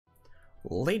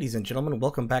Ladies and gentlemen,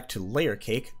 welcome back to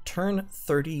LAyercake, turn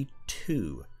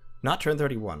 32. Not turn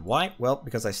 31. Why? Well,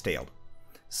 because I staled.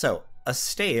 So, a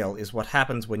stale is what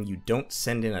happens when you don't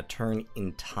send in a turn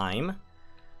in time.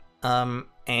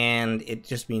 And it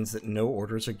just means that no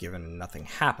orders are given and nothing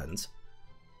happens.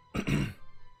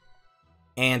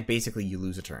 And basically you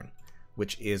lose a turn,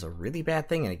 which is a really bad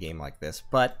thing in a game like this,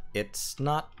 but it's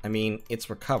not, I mean,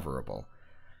 it's recoverable.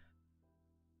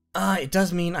 It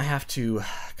does mean I have to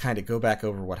kind of go back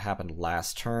over what happened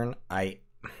last turn. I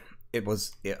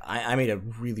made a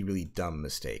really dumb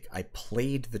mistake. I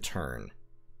played the turn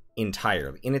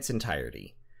entirely, in its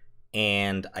entirety,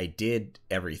 and I did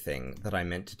everything that I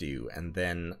meant to do, and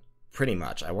then pretty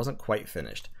much, I wasn't quite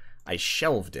finished. I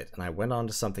shelved it, and I went on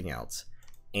to something else,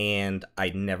 and I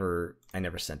never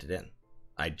sent it in.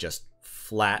 I just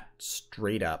flat,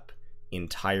 straight up,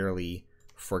 entirely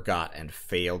forgot and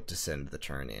failed to send the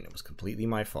turn in. It was completely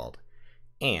my fault.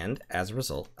 And as a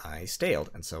result, I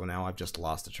staled, and so now I've just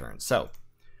lost a turn. So,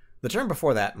 the turn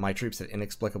before that, my troops had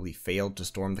inexplicably failed to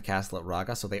storm the castle at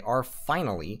Raga, so they are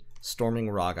finally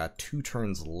storming Raga 2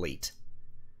 turns late.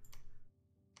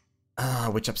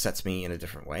 Which upsets me in a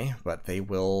different way, but they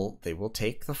will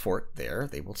take the fort there.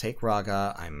 They will take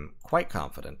Raga. I'm quite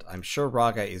confident. I'm sure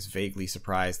Raga is vaguely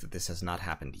surprised that this has not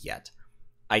happened yet.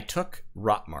 I took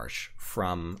Rotmarsh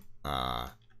from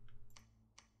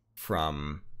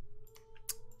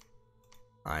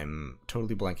I'm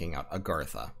totally blanking out,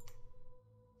 Agartha.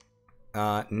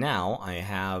 Now I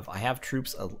have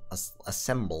troops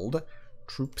assembled.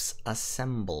 Troops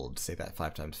assembled. Say that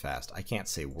 5 times fast. I can't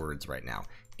say words right now.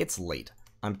 It's late.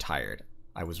 I'm tired.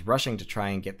 I was rushing to try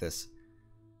and get this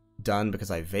done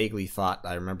because I vaguely thought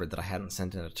I remembered that I hadn't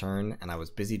sent in a turn, and I was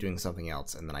busy doing something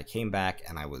else, and then I came back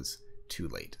and I was too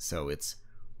late. So it's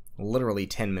literally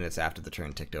 10 minutes after the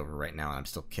turn ticked over right now, and I'm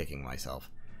still kicking myself.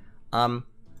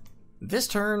 This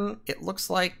turn, it looks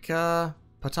like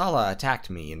Patala attacked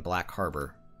me in Black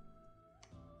Harbor.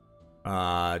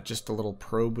 Just a little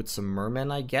probe with some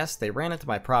mermen, I guess. They ran into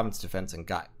my province defense and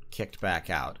got kicked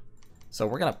back out. So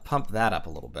we're gonna pump that up a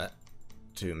little bit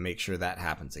to make sure that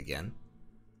happens again.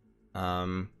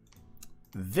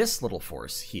 This little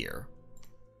force here,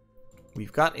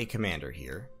 we've got a commander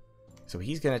here. So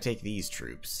he's going to take these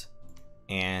troops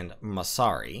and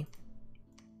Masari,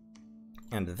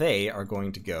 and they are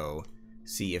going to go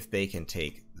see if they can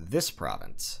take this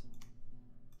province.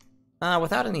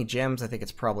 Without any gems, I think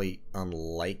it's probably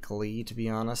unlikely, to be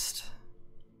honest.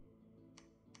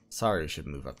 Sari should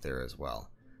move up there as well.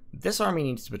 This army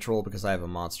needs to patrol because I have a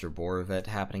monster boar event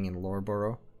happening in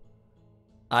Loreborough.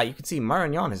 You can see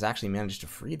Marignan has actually managed to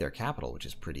free their capital, which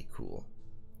is pretty cool.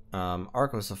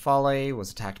 Arcosafale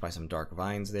was attacked by some dark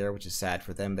vines there, which is sad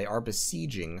for them. They are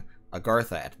besieging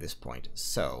Agartha at this point,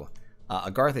 so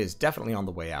Agartha is definitely on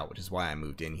the way out, which is why I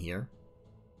moved in here.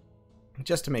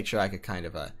 Just to make sure I could kind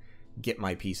of get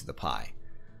my piece of the pie.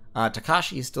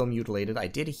 Takashi is still mutilated. I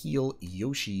did heal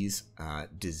Yoshi's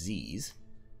disease,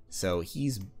 so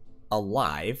he's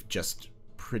alive, just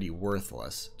pretty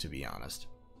worthless, to be honest.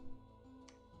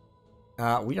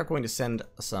 We are going to send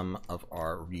some of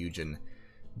our Ryujin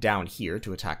down here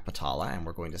to attack Patala, and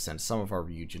we're going to send some of our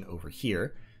Ryujin over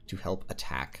here to help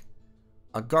attack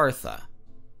Agartha.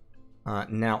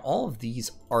 Now, all of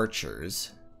these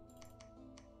archers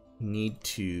need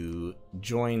to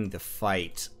join the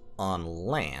fight on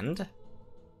land,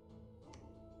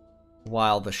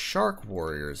 while the Shark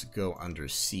Warriors go under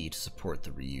sea to support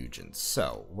the Ryujin.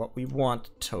 So, what we want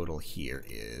total here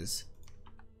is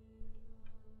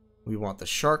we want the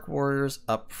Shark Warriors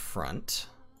up front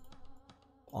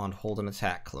on hold and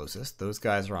attack closest. Those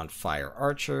guys are on fire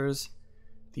archers.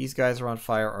 These guys are on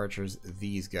fire archers.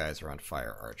 These guys are on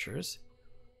fire archers.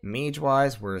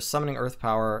 Mage-wise, we're summoning Earth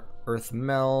Power, Earth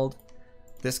Meld.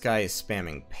 This guy is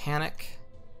spamming Panic.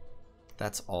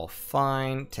 That's all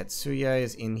fine. Tetsuya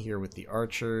is in here with the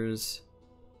archers.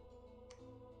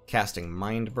 Casting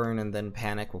Mind Burn and then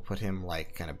Panic will put him,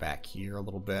 like, kind of back here a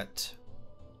little bit.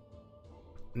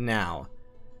 Now,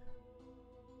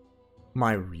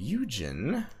 my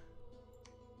Ryujin,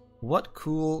 what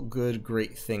cool, good,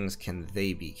 great things can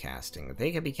they be casting?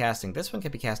 They can be casting, this one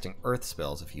can be casting Earth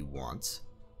spells if he wants.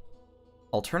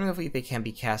 Alternatively, they can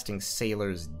be casting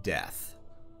Sailor's Death,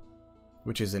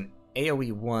 which is an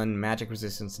AoE 1 magic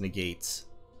resistance negates,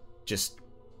 just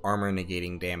armor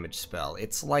negating damage spell.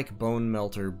 It's like Bone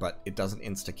Melter, but it doesn't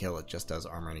insta-kill, it just does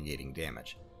armor negating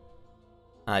damage.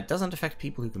 It doesn't affect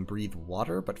people who can breathe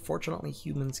water, but fortunately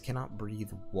humans cannot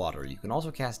breathe water. You can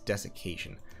also cast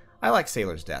Desiccation. I like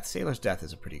Sailor's Death. Sailor's Death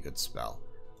is a pretty good spell.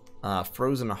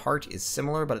 Frozen Heart is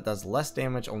similar, but it does less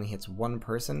damage, only hits one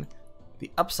person.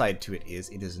 The upside to it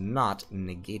is not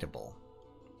negatable.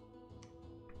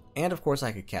 And of course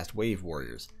I could cast Wave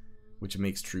Warriors, which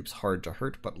makes troops hard to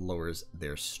hurt but lowers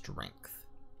their strength.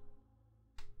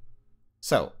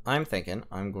 So, I'm thinking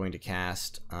I'm going to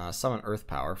cast Summon Earth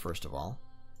Power first of all.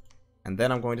 And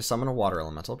then I'm going to summon a Water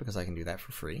Elemental because I can do that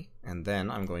for free. And then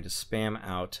I'm going to spam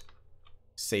out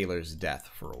Sailor's Death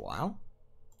for a while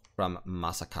from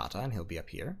Masakata, and he'll be up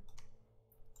here.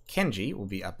 Kenji will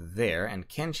be up there, and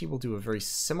Kenji will do a very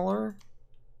similar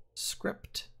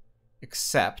script,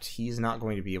 except he's not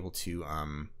going to be able to,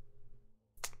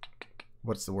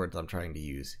 what's the word that I'm trying to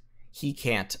use? He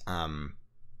can't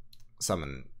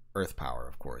summon Earth Power,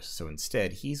 of course, so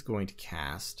instead he's going to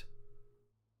cast...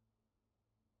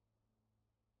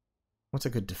 What's a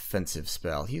good defensive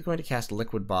spell? He's going to cast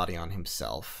Liquid Body on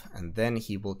himself, and then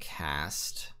he will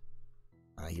cast...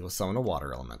 he will summon a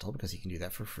Water Elemental, because he can do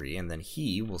that for free, and then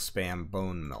he will spam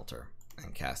Bone Melter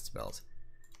and cast spells.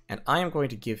 And I am going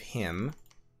to give him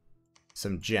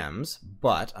some gems,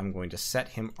 but I'm going to set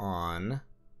him on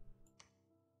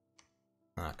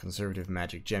conservative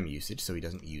magic gem usage, so he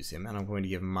doesn't use him, and I'm going to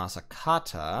give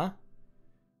Masakata...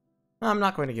 I'm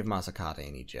not going to give Masakata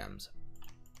any gems.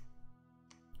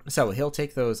 So he'll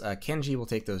take those, Kenji will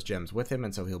take those gems with him,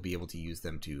 and so he'll be able to use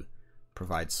them to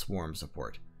provide swarm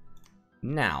support.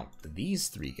 Now, these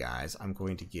three guys, I'm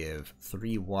going to give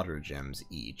 3 water gems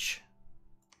each,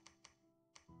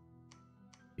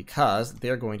 because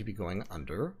they're going to be going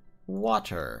under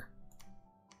water.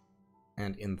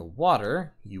 And in the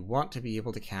water, you want to be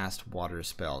able to cast water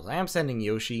spells. I am sending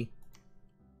Yoshi.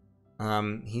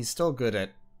 He's still good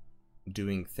at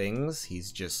doing things,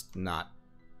 he's just not...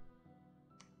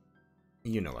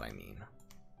 You know what I mean.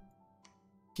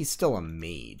 He's still a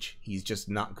mage. He's just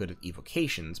not good at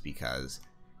evocations because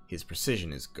his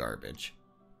precision is garbage.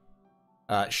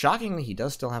 Shockingly, he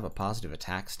does still have a positive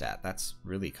attack stat. That's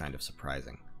really kind of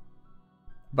surprising.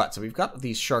 But, so we've got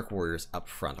these Shark Warriors up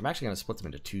front. I'm actually going to split them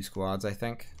into 2 squads, I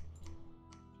think,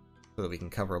 so that we can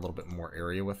cover a little bit more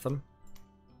area with them.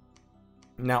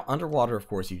 Now, underwater, of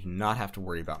course, you do not have to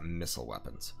worry about missile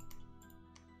weapons.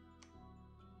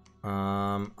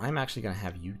 I'm actually going to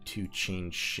have you two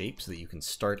change shape so that you can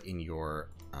start in your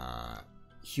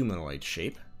humanoid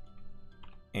shape.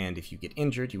 And if you get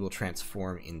injured, you will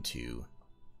transform into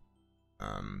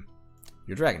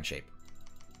your dragon shape.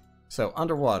 So,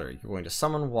 underwater, you're going to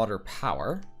summon water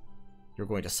power. You're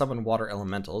going to summon water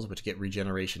elementals, which get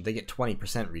regeneration. They get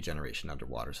 20% regeneration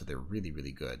underwater, so they're really,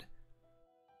 really good.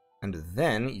 And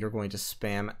then you're going to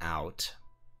spam out...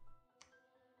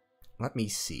 Let me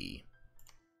see...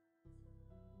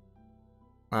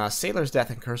 Sailor's Death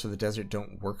and Curse of the Desert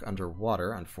don't work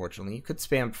underwater, unfortunately. You could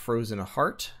spam Frozen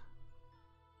Heart.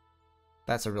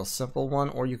 That's a real simple one.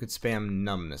 Or you could spam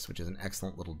Numbness, which is an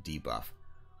excellent little debuff.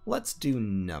 Let's do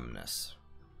Numbness.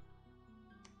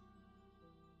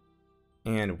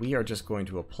 And we are just going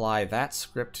to apply that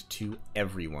script to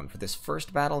everyone. For this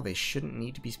first battle, they shouldn't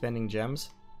need to be spending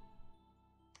gems.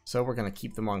 So we're going to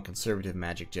keep them on conservative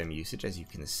magic gem usage, as you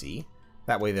can see.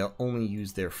 That way they'll only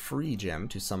use their free gem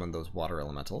to summon those water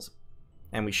elementals.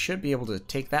 And we should be able to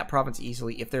take that province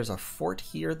easily. If there's a fort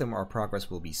here, then our progress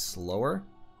will be slower.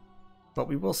 But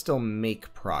we will still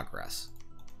make progress.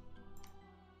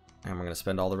 And we're going to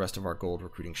spend all the rest of our gold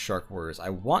recruiting Shark Warriors. I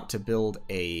want to build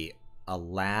a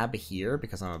lab here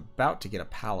because I'm about to get a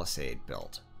palisade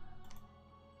built.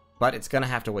 But it's going to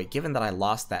have to wait. Given that I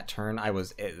lost that turn,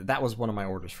 that was one of my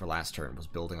orders for last turn, was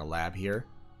building a lab here.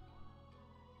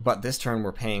 But this turn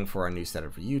we're paying for our new set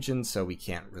of Ryujin, so we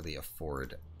can't really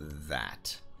afford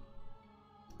that.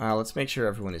 Let's make sure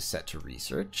everyone is set to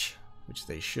research, which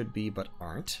they should be but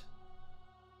aren't.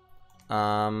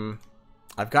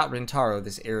 I've got Rintaro,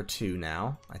 this heir 2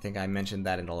 now. I think I mentioned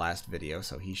that in the last video,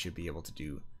 so he should be able to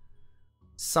do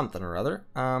something or other.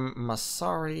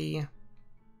 Masari...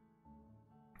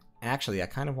 Actually, I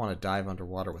kind of want to dive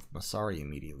underwater with Masari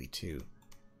immediately, too.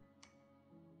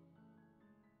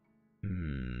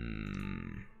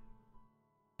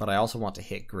 But I also want to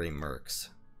hit Grey Mercs.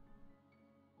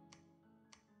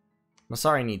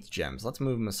 Masari needs gems. Let's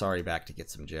move Masari back to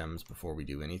get some gems before we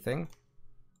do anything.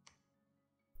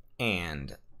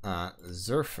 And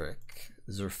Zerfiric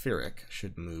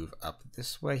should move up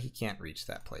this way. He can't reach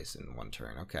that place in one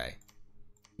turn. Okay.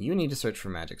 You need to search for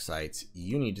magic sites.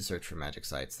 You need to search for magic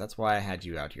sites. That's why I had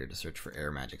you out here to search for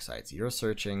air magic sites. You're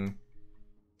searching.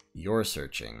 You're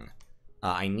searching.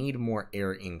 I need more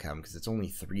air income because it's only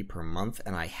 3 per month,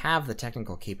 and I have the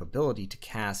technical capability to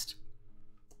cast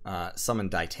Summon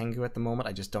Daitengu at the moment.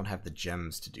 I just don't have the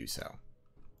gems to do so.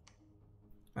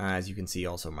 As you can see,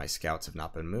 also, my scouts have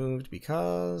not been moved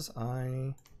because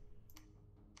I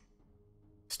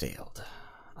Staled.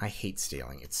 I hate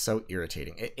staling. It's so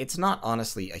irritating. It's not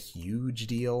honestly a huge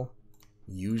deal,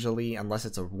 usually, unless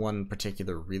it's a one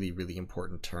particular really, really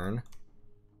important turn.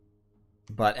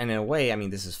 But, and in a way, I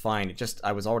mean, this is fine. It just,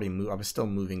 I was still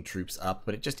moving troops up,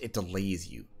 but it delays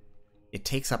you. It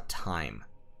takes up time.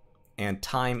 And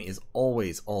time is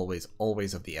always, always,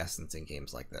 always of the essence in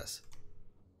games like this.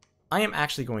 I am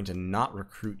actually going to not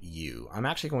recruit you. I'm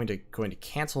actually going to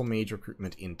cancel mage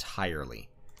recruitment entirely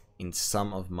in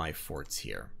some of my forts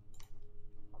here.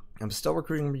 I'm still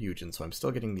recruiting Ryujin, so I'm still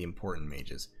getting the important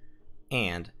mages.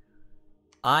 And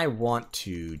I want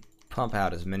to pump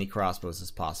out as many crossbows as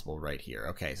possible right here.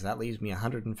 Okay, so that leaves me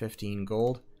 115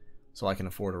 gold, so I can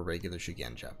afford a regular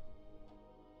Shugenja.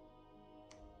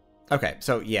 Okay,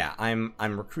 so yeah, I'm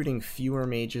recruiting fewer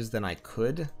mages than I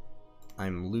could.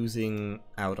 I'm losing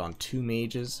out on 2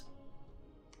 mages,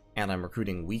 and I'm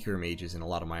recruiting weaker mages in a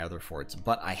lot of my other forts,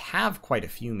 but I have quite a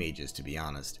few mages, to be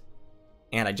honest,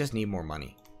 and I just need more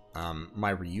money.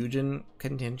 My Ryujin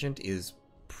contingent is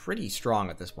pretty strong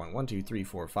at this point. 1, 2, 3,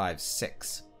 4, 5,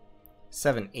 6,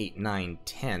 7, 8, 9,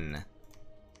 10,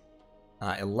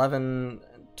 11,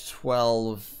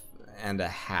 12 and a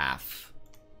half.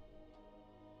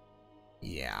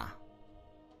 Yeah.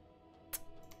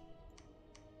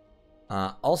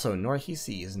 Also,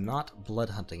 Norihisi is not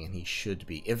blood hunting, and he should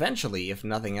be. Eventually, if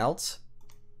nothing else...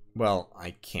 Well,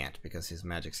 I can't, because his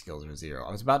magic skills are 0.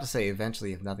 I was about to say,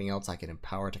 eventually, if nothing else, I can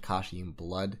empower Takashi in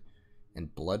blood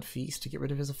and blood feast to get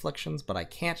rid of his afflictions, but I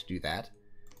can't do that,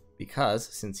 because,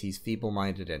 since he's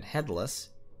feeble-minded and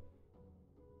headless,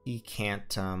 he can't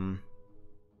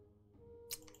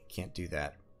do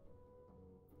that.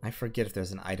 I forget if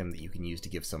there's an item that you can use to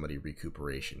give somebody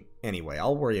recuperation. Anyway,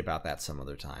 I'll worry about that some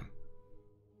other time.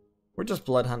 We're just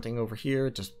blood hunting over here,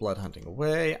 just blood hunting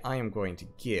away. I am going to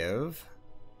give...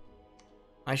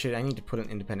 I need to put an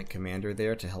independent commander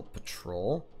there to help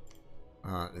patrol.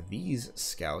 These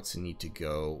scouts need to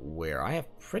go where? I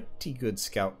have pretty good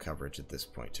scout coverage at this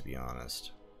point, to be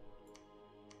honest.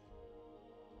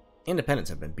 Independents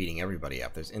have been beating everybody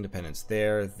up. There's independents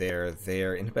there, there,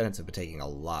 there. Independents have been taking a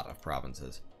lot of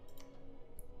provinces.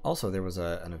 Also, there was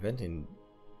an event in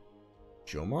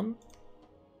Jomon?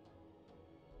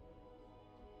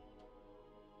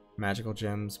 Magical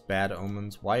gems, bad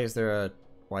omens. Why are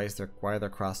there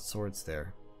crossed swords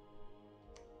there?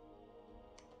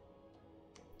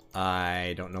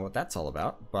 I don't know what that's all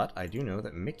about, but I do know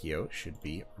that Mikio should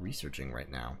be researching right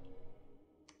now.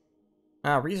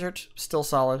 Research, still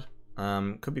solid.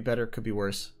 Could be better, could be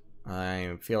worse.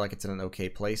 I feel like it's in an okay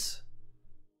place.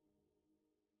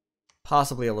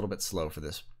 Possibly a little bit slow for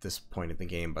this point in the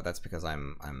game, but that's because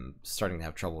I'm starting to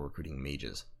have trouble recruiting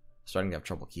mages. Starting to have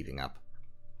trouble keeping up.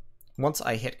 Once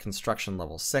I hit construction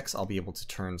level 6, I'll be able to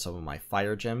turn some of my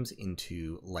fire gems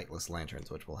into lightless lanterns,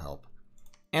 which will help.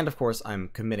 And of course, I'm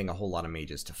committing a whole lot of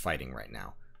mages to fighting right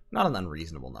now. Not an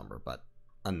unreasonable number, but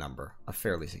a number. A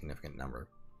fairly significant number.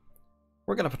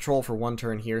 We're going to patrol for one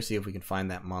turn here, see if we can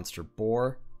find that monster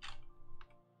boar.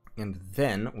 And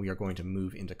then we are going to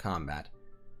move into combat.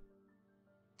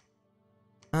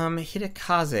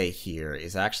 Hidekaze here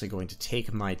is actually going to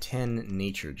take my 10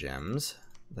 nature gems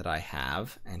that I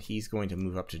have, and he's going to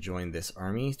move up to join this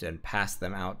army and pass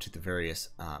them out to the various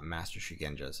Master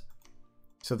Shugenjas,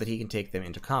 so that he can take them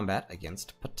into combat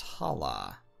against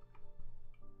Patala.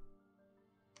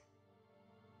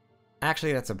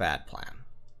 Actually, that's a bad plan.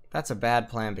 That's a bad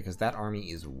plan because that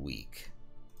army is weak.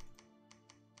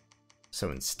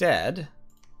 So instead,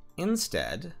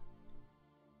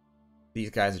 these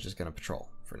guys are just going to patrol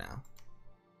for now.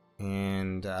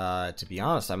 And to be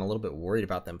honest, I'm a little bit worried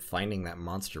about them finding that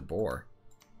monster boar.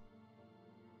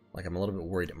 Like, I'm a little bit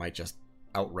worried it might just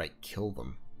outright kill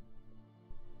them.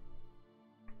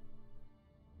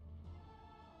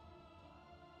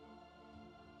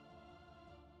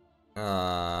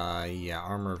 Yeah,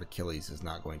 Armor of Achilles is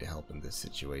not going to help in this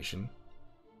situation.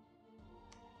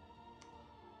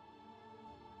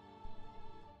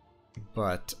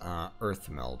 But Earth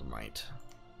Meld might.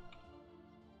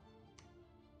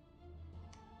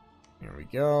 Here we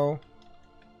go.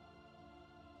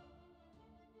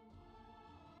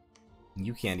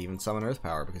 You can't even summon Earth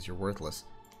Power because you're worthless.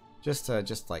 Just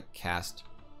like cast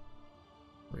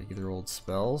regular old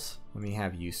spells. Let me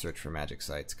have you search for magic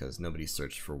sites because nobody's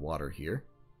searched for water here.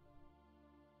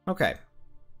 Okay.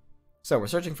 So we're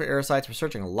searching for air sites. We're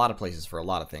searching a lot of places for a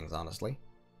lot of things, honestly.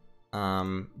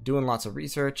 Doing lots of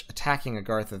research. Attacking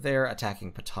Agartha there.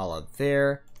 Attacking Patala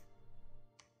there.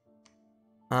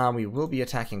 We will be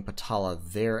attacking Patala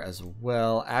there as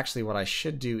well. Actually, what I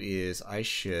should do is I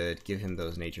should give him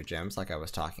those nature gems like I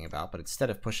was talking about, but instead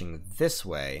of pushing this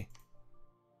way,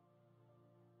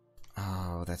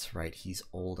 Oh, that's right. He's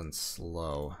old and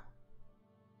slow.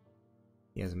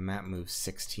 He has map move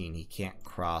 16. He can't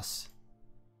cross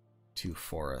 2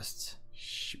 forests.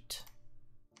 Shoot.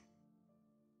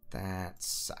 That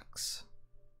sucks.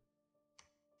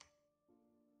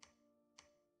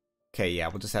 Okay, yeah,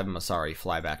 we'll just have Masari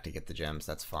fly back to get the gems.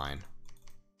 That's fine.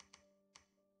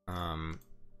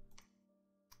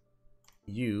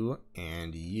 You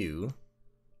and you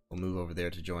will move over there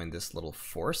to join this little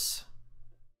force.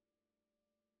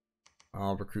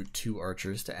 I'll recruit 2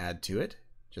 archers to add to it,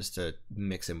 just to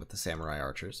mix in with the samurai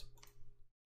archers.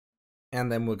 And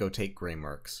then we'll go take Grey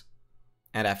Marks.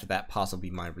 And after that, possibly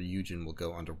my Ryujin will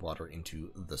go underwater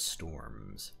into the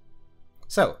storms.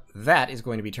 So, that is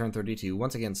going to be turn 32.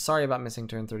 Once again, sorry about missing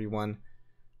turn 31.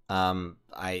 I'm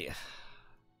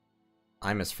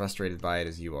as frustrated by it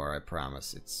as you are, I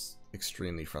promise. It's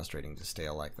extremely frustrating to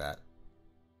stale like that.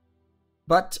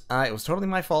 But it was totally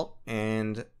my fault,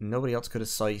 and nobody else could have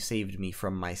saved me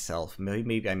from myself.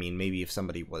 Maybe if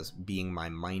somebody was being my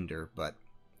minder, but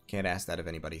can't ask that of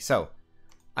anybody. So,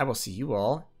 I will see you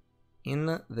all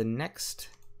in the next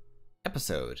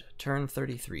episode, turn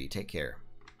 33. Take care.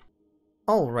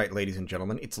 Alright, ladies and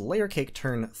gentlemen, it's LAyercake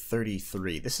turn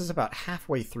 33. This is about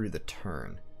halfway through the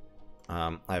turn.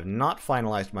 I have not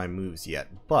finalized my moves yet,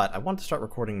 but I want to start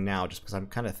recording now just because I'm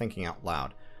kind of thinking out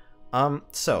loud.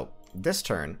 So, this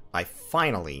turn, I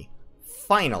finally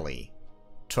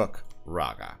took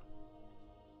Raga.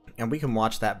 And we can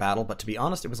watch that battle, but to be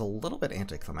honest, it was a little bit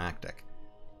anticlimactic.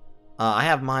 I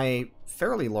have my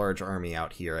fairly large army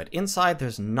out here. At inside,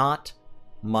 there's not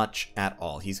much at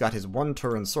all. He's got his 1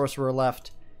 Turin Sorcerer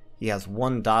left, he has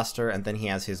 1 Daster, and then he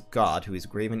has his god, who is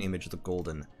Graven Image the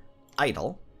Golden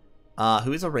Idol,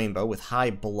 who is a rainbow with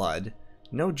high blood,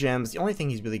 no gems. The only thing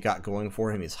he's really got going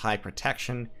for him is high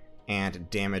protection and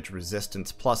damage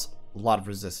resistance, plus a lot of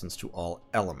resistance to all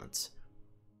elements.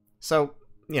 So,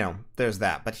 you know, there's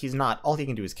that, but he's not, all he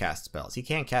can do is cast spells. He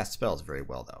can't cast spells very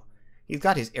well, though. He's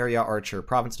got his Area Archer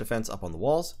Province Defense up on the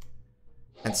walls,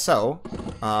 and so,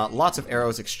 lots of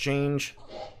arrows exchange.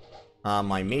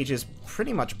 My mages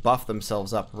pretty much buff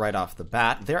themselves up right off the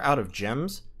bat. They're out of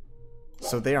gems,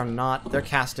 so they're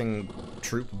casting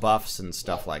troop buffs and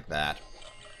stuff like that.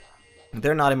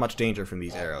 They're not in much danger from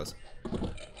these arrows.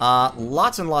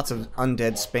 Lots and lots of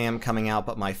undead spam coming out,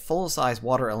 but my full-size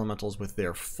water elementals with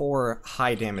their 4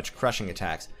 high-damage crushing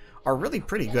attacks are really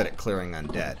pretty good at clearing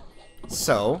undead.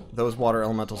 So, those water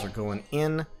elementals are going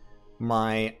in.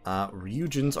 My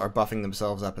Ryujins are buffing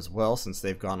themselves up as well since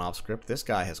they've gone off script. This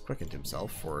guy has quickened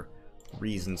himself for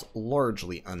reasons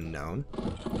largely unknown.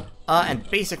 And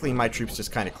basically my troops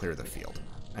just kind of clear the field.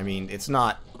 I mean, it's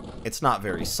not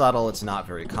very subtle, it's not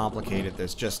very complicated,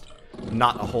 there's just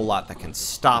not a whole lot that can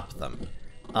stop them.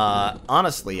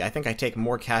 Honestly, I think I take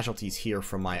more casualties here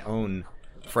from my own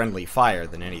friendly fire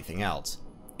than anything else.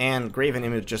 And Graven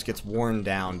Image just gets worn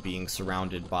down being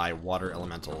surrounded by water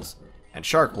elementals and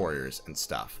shark warriors and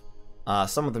stuff.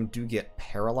 Some of them do get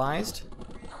paralyzed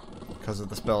because of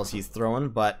the spells he's throwing,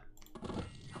 but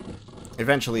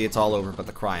eventually it's all over but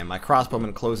the cry. And my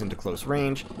crossbowmen close into close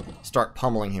range, start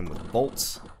pummeling him with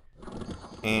bolts.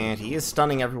 And he is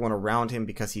stunning everyone around him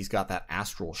because he's got that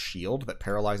astral shield that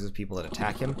paralyzes people that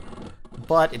attack him.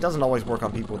 But it doesn't always work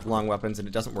on people with long weapons, and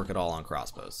it doesn't work at all on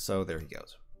crossbows. So there he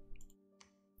goes.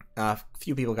 A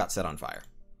few people got set on fire.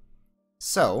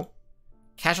 So,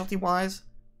 casualty-wise,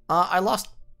 I lost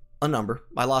a number.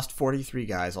 I lost 43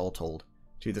 guys all told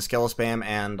to the Skelespam,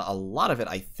 and a lot of it,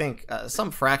 I think,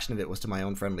 some fraction of it was to my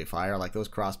own friendly fire, like those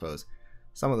crossbows.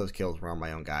 Some of those kills were on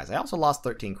my own guys. I also lost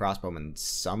 13 crossbowmen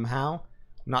somehow.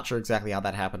 I'm not sure exactly how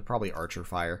that happened. Probably archer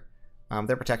fire.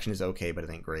 Their protection is okay, but it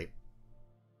ain't great.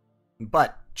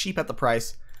 But, cheap at the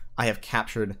price, I have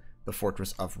captured the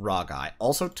Fortress of Raga. I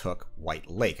also took White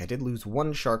Lake. I did lose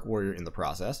 1 Shark Warrior in the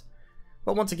process,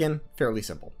 but once again, fairly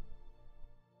simple.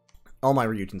 All my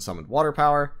Ryujin summoned water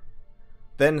power.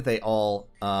 Then they all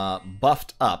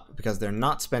buffed up because they're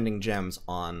not spending gems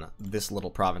on this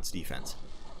little province defense.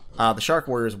 The Shark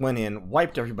Warriors went in,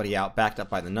 wiped everybody out, backed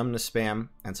up by the Numbness spam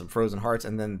and some Frozen Hearts,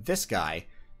 and then this guy,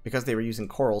 because they were using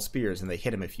Coral Spears and they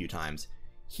hit him a few times,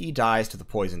 he dies to the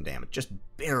poison damage, just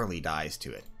barely dies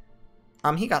to it.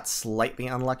 He got slightly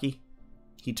unlucky.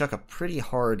 He took a pretty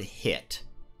hard hit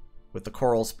with the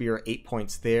Coral Spear, 8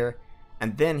 points there,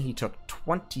 and then he took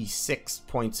 26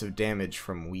 points of damage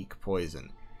from weak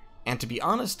poison. And to be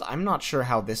honest, I'm not sure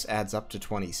how this adds up to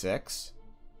 26.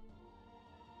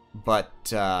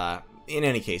 But in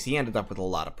any case, he ended up with a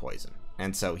lot of poison,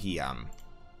 and so he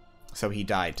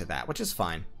died to that, which is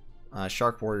fine.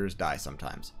 Shark warriors die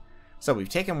sometimes. So we've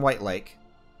taken White Lake.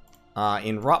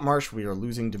 In Rotmarsh, we are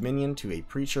losing Dominion to a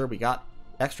Preacher. We got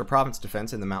extra province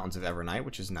defense in the Mountains of Evernight,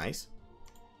 which is nice.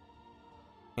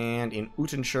 And in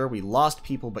Utenshire, we lost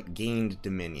people but gained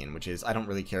Dominion, which is, I don't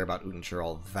really care about Utenshire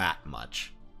all that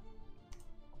much.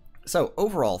 So,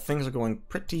 overall, things are going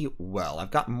pretty well. I've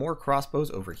got more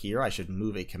crossbows over here. I should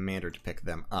move a commander to pick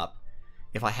them up,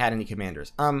 if I had any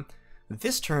commanders.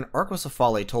 This turn, Arcos of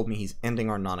Fale told me he's ending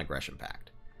our non-aggression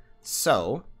pact.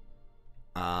 So,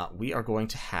 we are going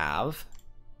to have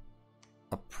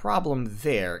a problem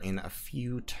there in a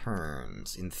few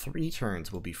turns. In 3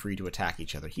 turns, we'll be free to attack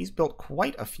each other. He's built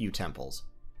quite a few temples,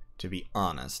 to be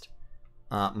honest.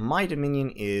 My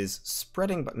Dominion is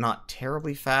spreading, but not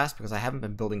terribly fast, because I haven't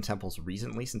been building temples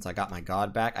recently since I got my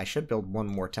god back. I should build one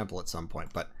more temple at some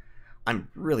point, but I'm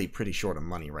really pretty short of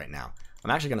money right now.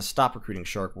 I'm actually going to stop recruiting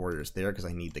Shark Warriors there, because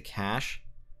I need the cash.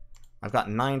 I've got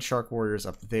 9 Shark Warriors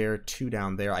up there, 2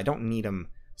 down there. I don't need them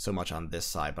so much on this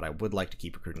side, but I would like to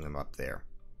keep recruiting them up there.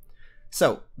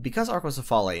 So, because Arcos of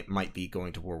Fale might be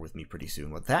going to war with me pretty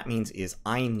soon, what that means is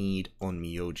I need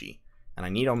Onmyoji. And I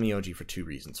need Onmyoji for 2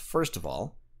 reasons. First of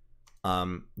all,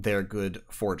 they're good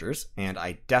forgers, and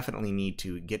I definitely need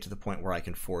to get to the point where I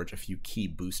can forge a few key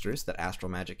boosters that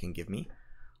Astral Magic can give me.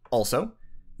 Also,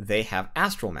 they have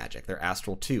Astral Magic. They're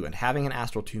Astral 2, and having an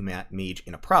Astral 2 mage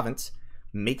in a province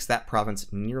makes that province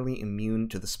nearly immune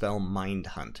to the spell Mind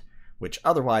Hunt, which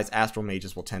otherwise Astral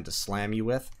Mages will tend to slam you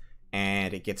with,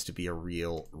 and it gets to be a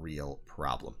real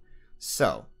problem.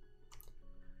 So,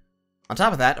 on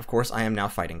top of that, of course, I am now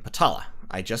fighting Patala.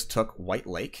 I just took White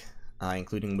Lake,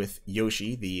 including with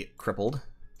Yoshi, the crippled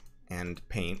and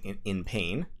in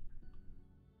pain.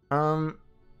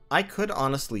 I could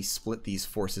honestly split these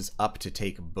forces up to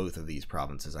take both of these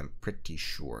provinces, I'm pretty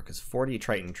sure, because 40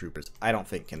 Triton troopers I don't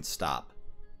think can stop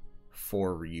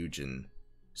 4 Ryujin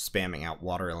spamming out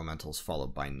water elementals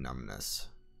followed by numbness.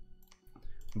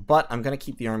 But I'm going to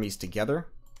keep the armies together,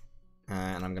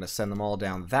 and I'm going to send them all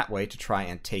down that way to try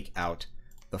and take out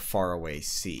the faraway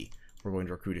sea. We're going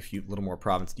to recruit a little more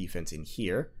province defense in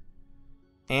here,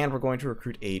 and we're going to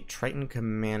recruit a Triton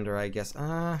commander, I guess.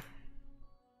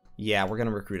 Yeah, we're going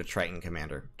to recruit a Triton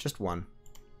commander. Just one.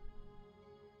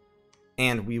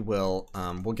 And we will,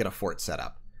 we'll get a fort set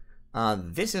up.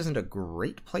 This isn't a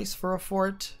great place for a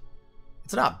fort.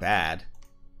 It's not bad.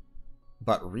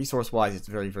 But resource-wise, it's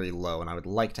very low, and I would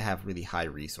like to have really high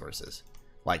resources.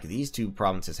 Like, these 2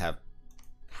 provinces have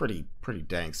pretty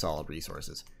dang solid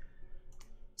resources.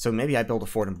 So maybe I build a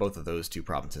fort in both of those 2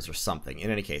 provinces or something. In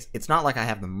any case, it's not like I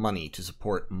have the money to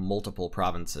support multiple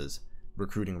provinces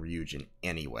recruiting Ryujin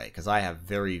anyway, because I have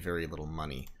very little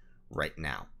money right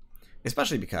now.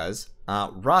 Especially because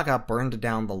Raga burned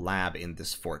down the lab in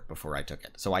this fort before I took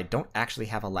it. So I don't actually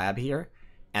have a lab here,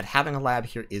 and having a lab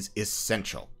here is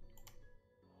essential.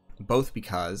 Both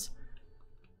because,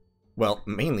 well,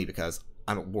 mainly because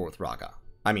I'm at war with Raga.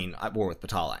 I mean, at war with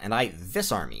Patala. And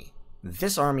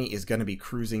this army is going to be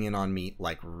cruising in on me,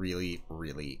 like,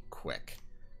 really quick.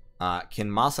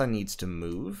 Kinmasa needs to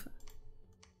move.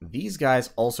 These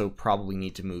guys also probably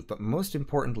need to move, but most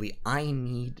importantly, I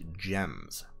need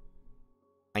gems.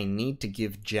 I need to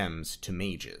give gems to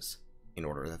mages in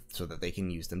order so that they can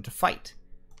use them to fight.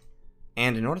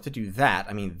 And in order to do that,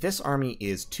 I mean, this army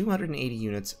is 280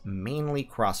 units, mainly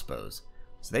crossbows.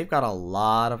 So they've got a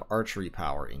lot of archery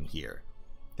power in here.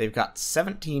 They've got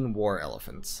 17 war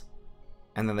elephants.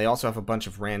 And then they also have a bunch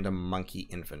of random monkey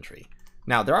infantry.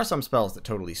 Now, there are some spells that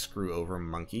totally screw over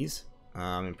monkeys.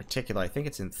 In particular, I think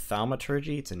it's in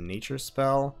Thaumaturgy. It's a nature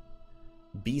spell.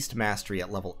 Beast Mastery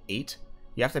at level 8.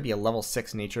 You have to be a level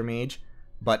 6 nature mage,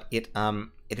 but it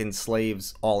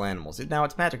enslaves all animals. Now,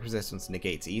 its magic resistance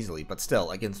negates easily, but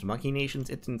still, against monkey nations,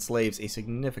 it enslaves a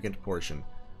significant portion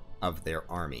of their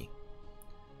army.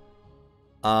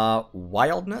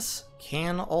 Wildness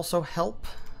can also help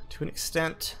to an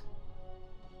extent.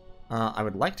 I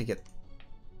would like to get...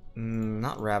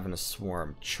 not Ravenous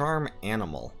Swarm. Charm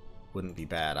Animal wouldn't be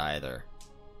bad either.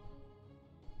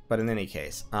 But in any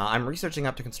case, I'm researching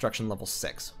up to construction level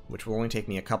 6, which will only take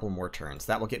me a couple more turns.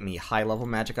 That will get me high-level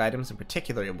magic items. In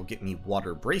particular, it will get me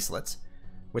water bracelets,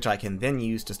 which I can then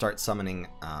use to start summoning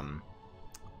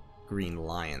green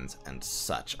lions and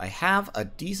such. I have a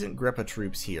decent grip of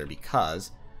troops here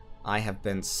because I have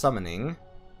been summoning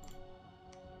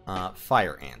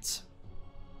fire ants.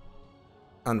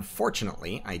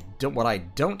 Unfortunately, what I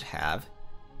don't have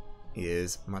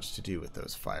is much to do with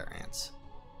those fire ants.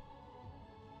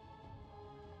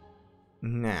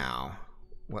 Now,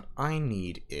 what I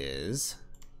need is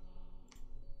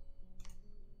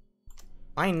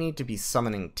I need to be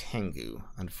summoning Tengu.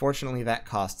 Unfortunately, that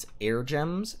costs air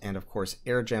gems, and of course,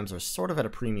 air gems are sort of at a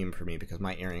premium for me because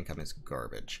my air income is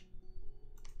garbage.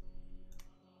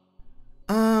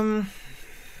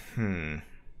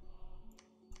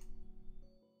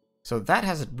 So that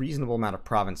has a reasonable amount of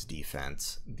province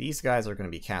defense. These guys are going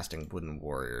to be casting wooden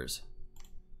warriors.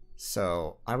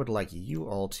 So I would like you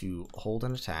all to hold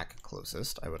an attack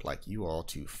closest. I would like you all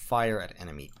to fire at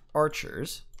enemy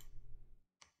archers.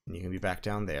 And you can be back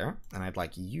down there. And I'd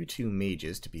like you two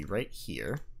mages to be right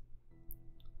here.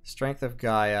 Strength of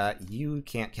Gaia. You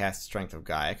can't cast Strength of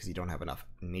Gaia because you don't have enough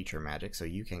nature magic. So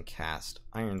you can cast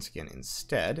Iron Skin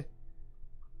instead.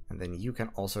 And then you can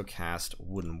also cast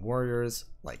Wooden Warriors,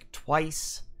 like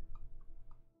twice.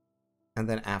 And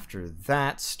then after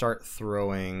that, start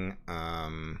throwing,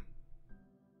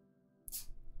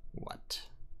 what?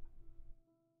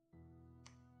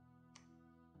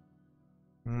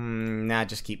 Nah,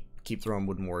 just keep throwing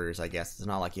Wooden Warriors, I guess. It's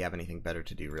not like you have anything better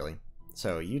to do, really.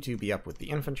 So you two be up with the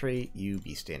infantry, you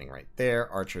be standing right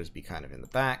there, archers be kind of in the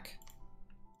back.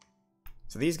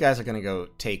 So these guys are going to go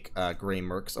take Grey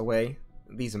Mercs away.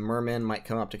 These mermen might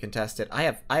come up to contest it.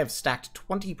 I have stacked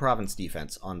 20 province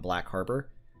defense on Black Harbor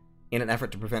in an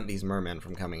effort to prevent these mermen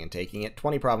from coming and taking it.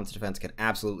 20 province defense can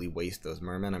absolutely waste those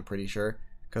mermen, I'm pretty sure,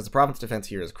 because the province defense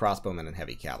here is crossbowmen and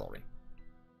heavy cavalry.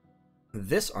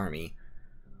 This army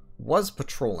was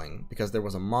patrolling because there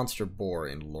was a monster boar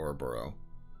in Loughborough.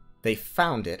 They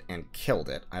found it and killed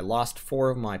it. I lost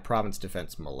 4 of my province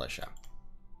defense militia.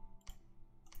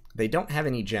 They don't have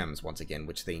any gems, once again,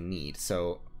 which they need,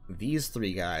 so these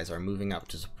 3 guys are moving up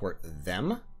to support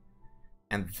them,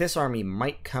 and this army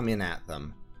might come in at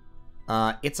them.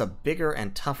 It's a bigger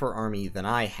and tougher army than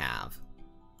I have,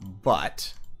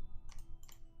 but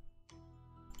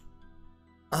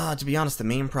to be honest, the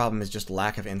main problem is just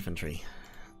lack of infantry.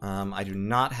 I do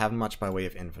not have much by way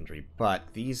of infantry, but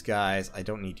these guys, I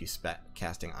don't need you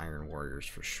casting Iron Warriors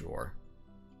for sure.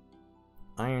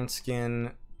 Iron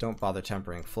Skin, don't bother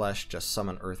tempering flesh, just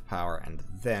summon Earth Power and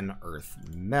then Earth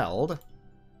Meld,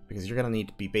 because you're going to need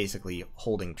to be basically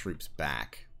holding troops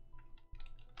back.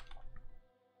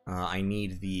 I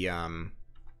need the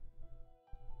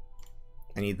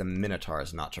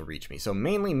Minotaurs not to reach me. So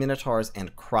mainly Minotaurs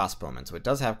and crossbowmen. So it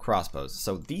does have crossbows.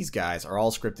 So these guys are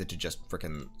all scripted to just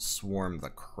frickin' swarm the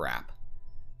crap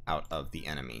out of the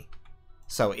enemy.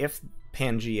 So if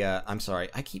Pangaea, I'm sorry,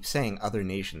 I keep saying other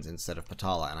nations instead of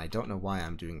Patala, and I don't know why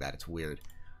I'm doing that. It's weird.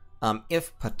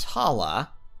 If Patala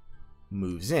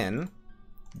moves in,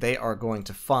 they are going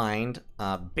to find,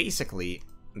 basically,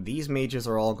 these mages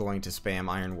are all going to spam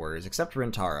Iron Warriors, except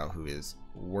Rintaro, who is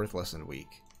worthless and weak.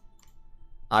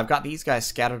 I've got these guys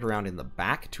scattered around in the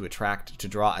back to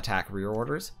draw attack rear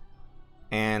orders,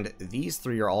 and these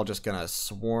 3 are all just gonna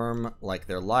swarm like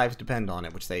their lives depend on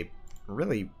it, which they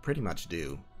really pretty much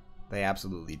do. They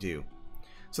absolutely do.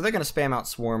 So they're gonna spam out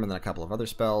Swarm and then a couple of other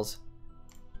spells.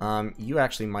 You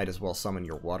actually might as well summon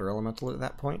your Water Elemental at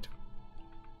that point.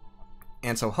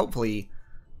 And so hopefully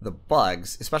the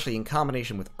bugs, especially in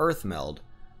combination with Earth Meld,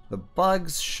 the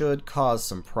bugs should cause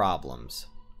some problems.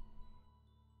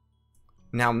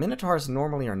 Now, Minotaurs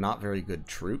normally are not very good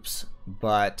troops,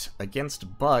 but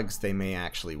against bugs they may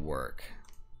actually work.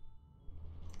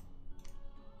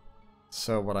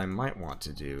 So what I might want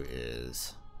to do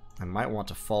is, I might want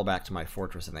to fall back to my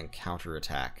fortress and then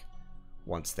counterattack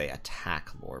once they attack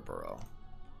Loughborough.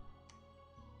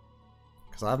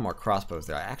 Because I have more crossbows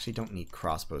there. I actually don't need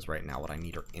crossbows right now. What I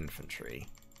need are infantry.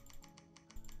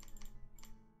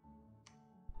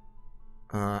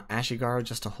 Ashigaru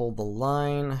just to hold the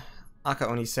line.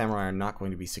 Akaoni Samurai are not going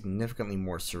to be significantly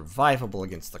more survivable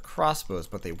against the crossbows,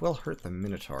 but they will hurt the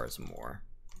Minotaurs more.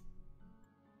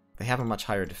 They have a much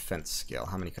higher defense skill.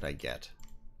 How many could I get?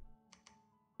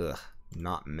 Ugh,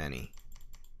 not many.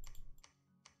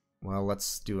 Well,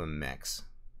 let's do a mix.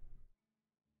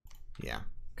 Yeah,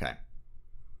 okay.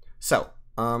 So,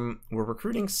 we're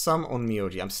recruiting some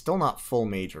Onmyoji. I'm still not full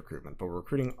mage recruitment, but we're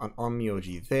recruiting an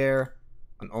Onmyoji there,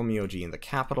 an Onmyoji in the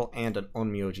capital, and an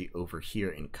Onmyoji over here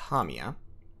in Kamiya.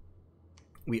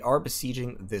 We are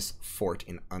besieging this fort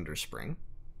in Underspring.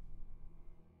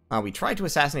 We tried to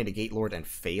assassinate a Gate Lord and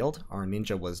failed. Our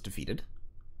ninja was defeated.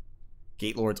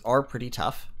 Gate Lords are pretty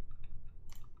tough.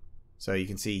 So you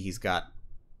can see he's got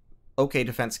okay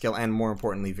defense skill and, more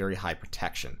importantly, very high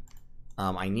protection.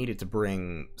 I needed to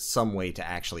bring some way to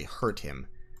actually hurt him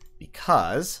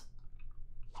because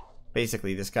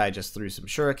basically this guy just threw some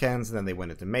shurikens and then they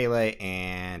went into melee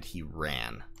and he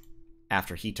ran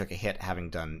after he took a hit having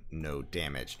done no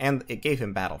damage. And it gave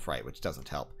him battle fright, which doesn't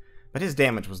help. But his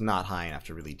damage was not high enough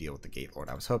to really deal with the Gate Lord.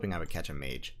 I was hoping I would catch a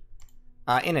mage.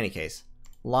 In any case,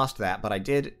 Lost that, but I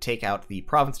did take out the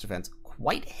province defense.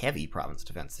 Quite heavy province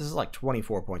defense. This is like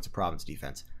 24 points of province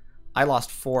defense. I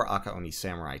lost 4 Akaoni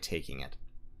Samurai taking it.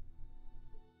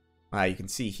 You can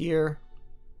see here,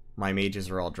 my mages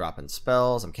are all dropping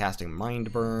spells. I'm casting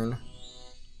Mind Burn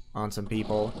on some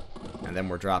people. And then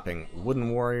we're dropping Wooden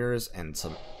Warriors and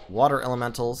some Water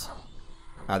Elementals.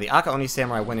 The Akaoni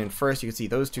Samurai went in first. You can see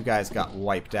those 2 guys got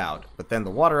wiped out. But then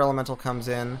the Water Elemental comes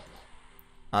in.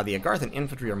 The Agarthan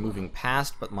infantry are moving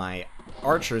past, but my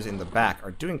archers in the back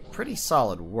are doing pretty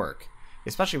solid work.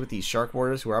 Especially with these Shark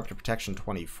Warriors who are up to Protection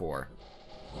 24.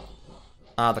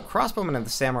 The crossbowmen and the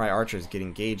samurai archers get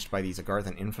engaged by these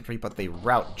Agarthan infantry, but they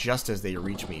rout just as they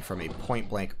reach me from a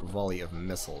point-blank volley of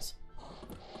missiles.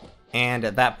 And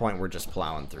at that point, we're just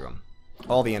plowing through them.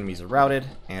 All the enemies are routed,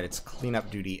 and it's cleanup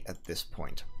duty at this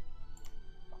point.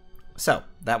 So,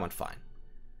 that went fine.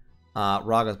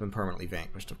 Raga's been permanently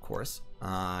vanquished, of course.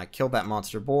 I killed that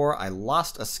monster boar. I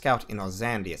lost a scout in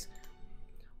Ozandius.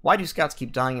 Why do scouts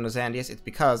keep dying in Ozandius? It's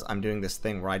because I'm doing this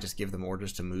thing where I just give them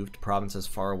orders to move to provinces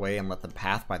far away and let them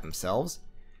path by themselves.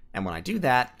 And when I do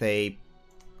that, they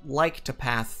like to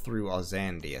path through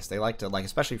Ozandius. They like to,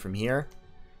 especially from here,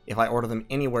 if I order them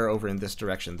anywhere over in this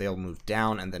direction, they'll move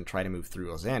down and then try to move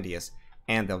through Ozandius,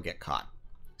 and they'll get caught.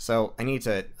 So I need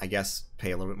to, I guess,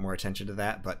 pay a little bit more attention to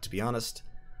that, but to be honest,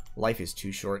 life is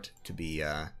too short to be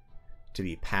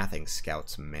pathing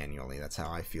scouts manually. That's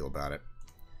how I feel about it.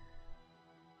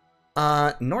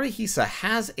 Norihisa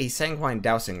has a Sanguine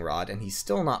Dowsing Rod, and he's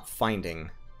still not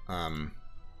finding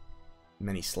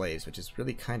many slaves, which is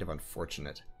really kind of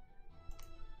unfortunate.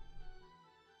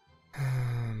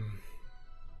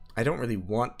 I don't really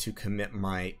want to commit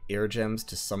my air gems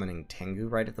to summoning Tengu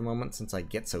right at the moment, since I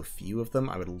get so few of them.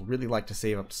 I would really like to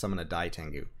save up to summon a Dai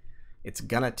Tengu. It's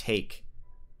gonna take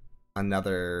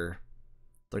another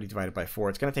 30 divided by 4.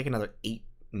 It's gonna take another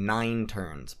 9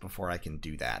 turns before I can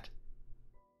do that.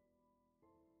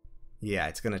 Yeah,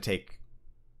 it's gonna take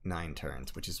 9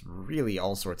 turns, which is really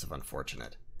all sorts of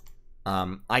unfortunate.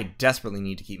 I desperately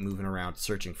need to keep moving around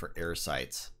searching for air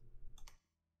sites,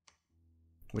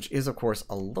 which is, of course,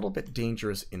 a little bit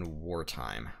dangerous in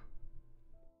wartime.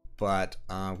 But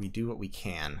we do what we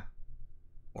can,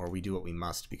 or we do what we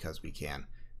must because we can.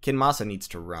 Kinmasa needs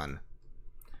to run.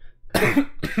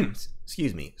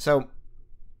 Excuse me. So,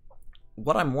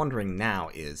 what I'm wondering now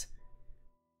is,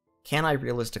 can I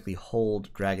realistically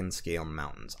hold Dragonscale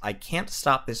Mountains? I can't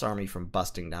stop this army from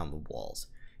busting down the walls.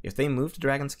 If they move to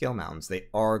Dragonscale Mountains, they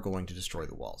are going to destroy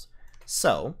the walls.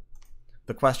 So,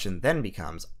 the question then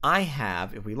becomes, I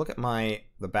have, if we look at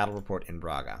the battle report in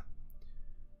Braga,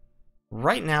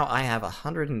 right now I have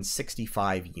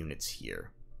 165 units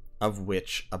here, of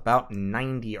which about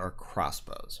 90 are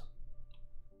crossbows.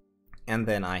 And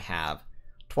then I have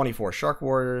 24 Shark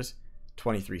Warriors,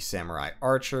 23 Samurai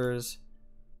Archers.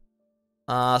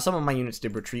 Some of my units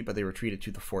did retreat, but they retreated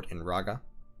to the fort in Raga.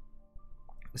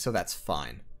 So that's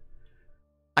fine.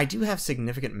 I do have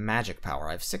significant magic power.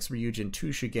 I have 6 Ryujin, 2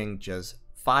 Shugenjas,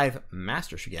 5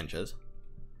 Master Shugenjas,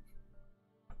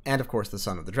 and of course the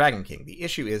Son of the Dragon King. The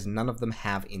issue is none of them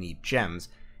have any gems,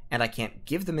 and I can't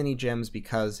give them any gems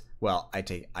because, well, I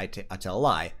tell a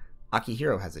lie,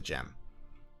 Akihiro has a gem.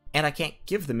 And I can't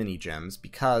give them any gems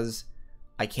because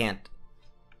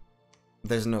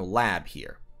there's no lab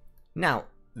here. Now,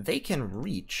 they can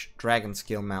reach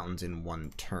Dragonscale Mountains in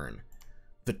 1 turn.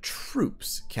 The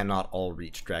troops cannot all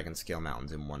reach Dragonscale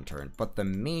Mountains in 1 turn, but the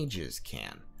mages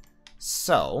can.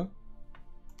 So,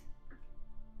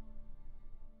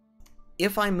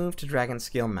 if I move to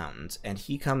Dragonscale Mountains and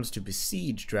he comes to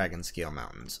besiege Dragonscale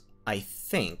Mountains, I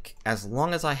think, as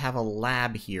long as I have a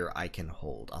lab here, I can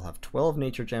hold. I'll have 12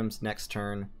 nature gems next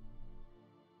turn,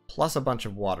 plus a bunch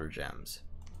of water gems.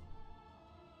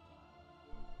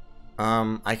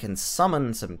 I can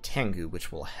summon some Tengu,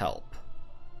 which will help.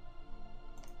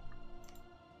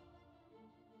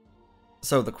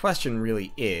 So the question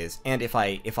really is, and if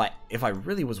I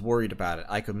really was worried about it,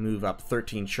 I could move up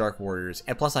 13 Shark Warriors,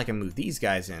 and plus I can move these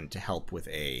guys in to help with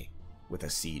a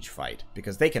siege fight,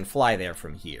 because they can fly there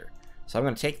from here. So I'm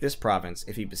going to take this province.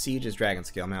 If he besieges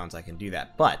Dragonscale Mountains, I can do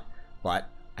that. But I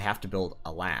have to build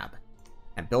a lab.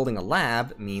 And building a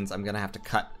lab means I'm going to have to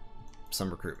cut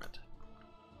some recruitment.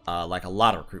 Like a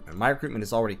lot of recruitment. My recruitment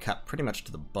is already cut pretty much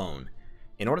to the bone.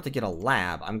 In order to get a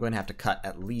lab, I'm going to have to cut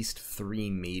at least 3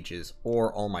 mages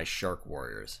or all my Shark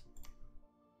Warriors.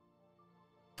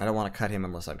 I don't want to cut him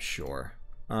unless I'm sure.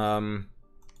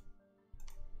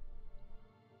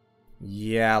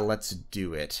 Yeah, let's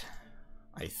do it,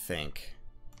 I think.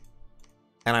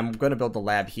 And I'm going to build the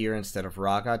lab here instead of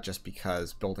Raga, just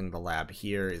because building the lab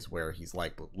here is where he's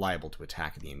liable to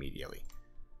attack me immediately.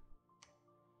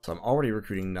 So I'm already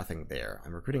recruiting nothing there.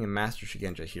 I'm recruiting a Master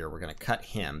Shugenja here. We're going to cut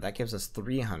him. That gives us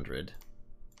 300.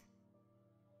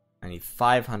 I need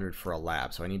 500 for a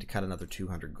lab, so I need to cut another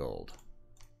 200 gold.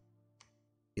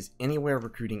 Is anywhere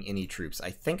recruiting any troops? I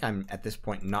think I'm, at this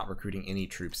point, not recruiting any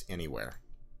troops anywhere.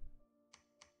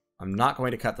 I'm not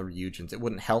going to cut the Ryujins. It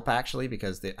wouldn't help, actually,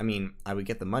 because, I mean, I would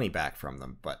get the money back from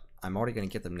them, but I'm already going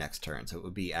to get them next turn, so it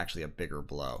would be actually a bigger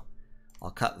blow.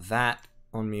 I'll cut that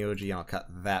on Myoji, and I'll cut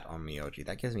that on Myoji.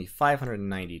 That gives me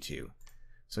 592.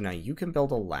 So now you can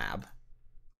build a lab.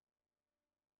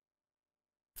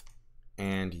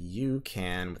 And you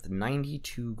can, with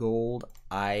 92 gold,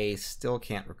 I still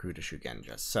can't recruit a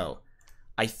Shugenja. So,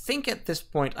 I think at this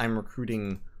point I'm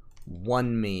recruiting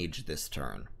one mage this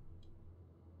turn.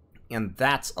 And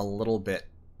that's a little bit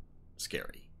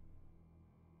scary.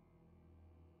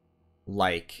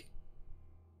 Like,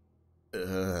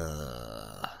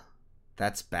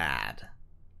 that's bad.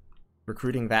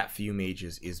 Recruiting that few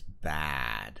mages is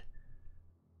bad.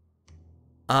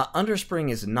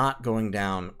 Underspring is not going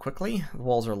down quickly. The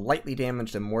walls are lightly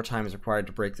damaged and more time is required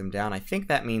to break them down. I think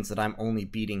that means that I'm only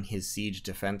beating his siege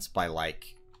defense by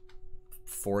like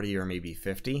 40 or maybe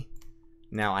 50.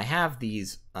 Now I have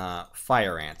these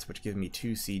fire ants, which give me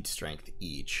 2 siege strength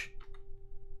each.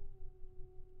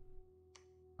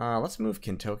 Let's move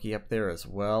Kintoki up there as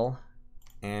well.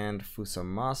 And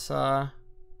Fusamasa.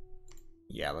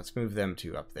 Yeah, let's move them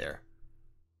two up there.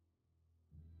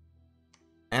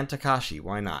 And Takashi,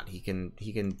 why not? He can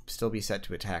still be set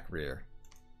to attack rear.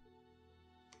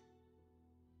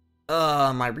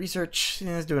 My research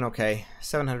is doing okay.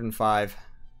 705,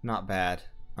 not bad.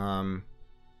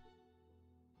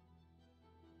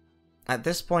 At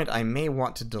this point, I may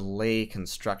want to delay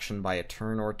construction by a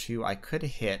turn or two. I could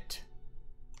hit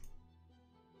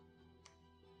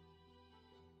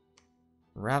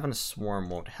Ravenous Swarm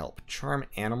won't help. Charm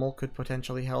Animal could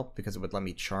potentially help because it would let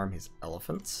me charm his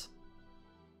elephants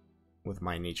with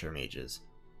my nature mages.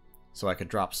 So I could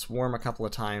drop Swarm a couple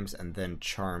of times and then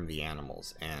charm the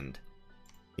animals, and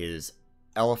his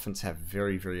elephants have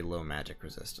very, very low magic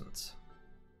resistance.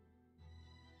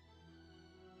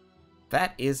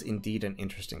 That is indeed an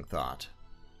interesting thought.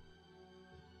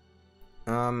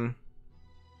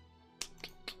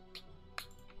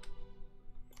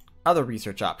 Other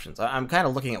research options. I'm kind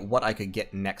of looking at what I could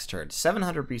get next turn.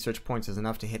 700 research points is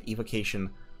enough to hit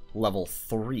evocation level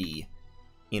 3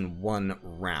 in one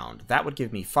round. That would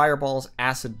give me Fireballs,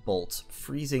 Acid Bolts,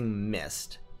 Freezing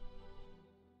Mist,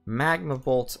 Magma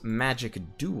Bolts, Magic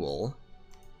Duel,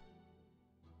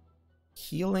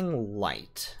 Healing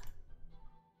Light.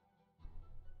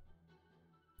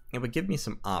 It would give me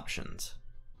some options.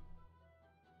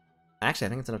 Actually, I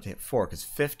think it's enough to hit 4, because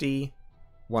 50,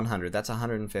 100, that's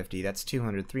 150, that's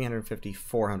 200, 350,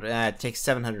 400. It takes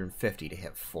 750 to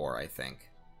hit 4, I think.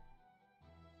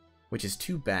 Which is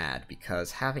too bad,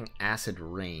 because having Acid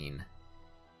Rain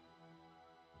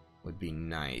would be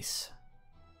nice.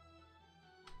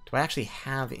 Do I actually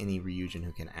have any Ryujin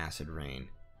who can Acid Rain?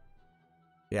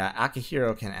 Yeah,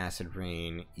 Akihiro can Acid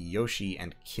Rain, Yoshi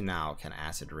and Kinao can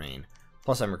Acid Rain.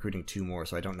 Plus I'm recruiting 2 more,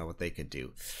 so I don't know what they could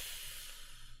do.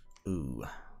 Ooh.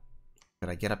 Could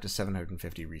I get up to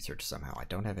 750 research somehow? I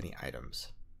don't have any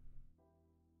items.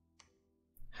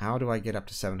 How do I get up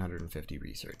to 750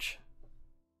 research?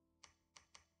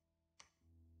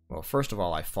 Well, first of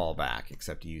all, I fall back,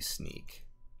 except you sneak.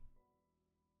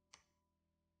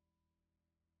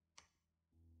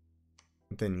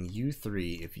 Then you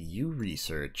 3, if you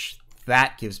research,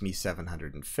 that gives me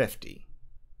 750.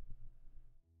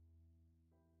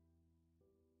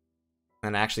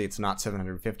 And actually, it's not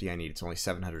 750 I need, it's only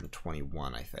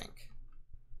 721, I think.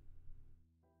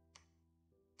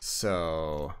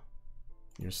 So,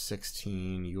 you're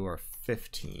 16, you're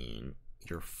 15,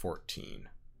 you're 14.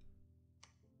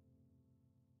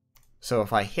 So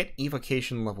if I hit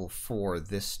evocation level 4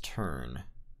 this turn,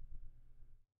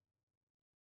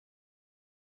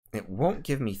 it won't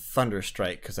give me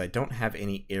Thunderstrike because I don't have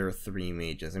any Air 3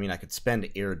 mages. I mean, I could spend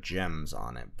Air Gems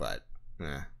on it, but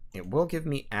it will give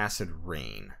me Acid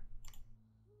Rain.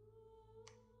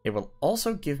 It will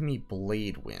also give me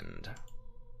Blade Wind,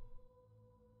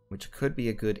 which could be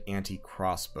a good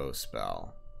anti-crossbow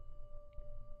spell.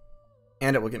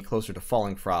 And it will get closer to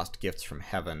Falling Frost, Gifts from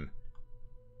Heaven,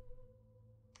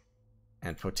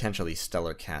 and potentially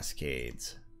Stellar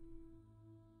Cascades.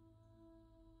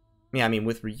 Yeah, I mean,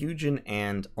 with Ryujin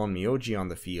and Onmyoji on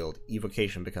the field,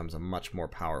 Evocation becomes a much more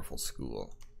powerful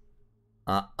school.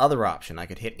 Other option, I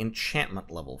could hit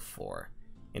Enchantment level 4.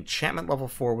 Enchantment level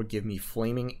 4 would give me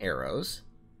Flaming Arrows.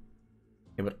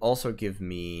 It would also give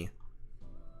me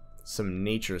some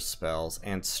nature spells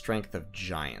and Strength of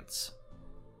Giants.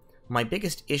 My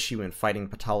biggest issue in fighting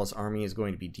Patala's army is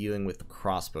going to be dealing with the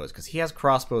crossbows, because he has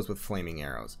crossbows with flaming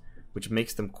arrows, which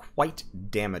makes them quite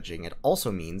damaging. It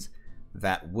also means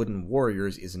that Wooden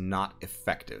Warriors is not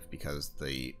effective, because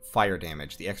the fire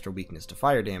damage, the extra weakness to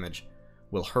fire damage,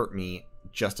 will hurt me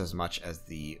just as much as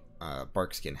the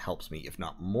bark skin helps me, if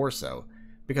not more so,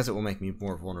 because it will make me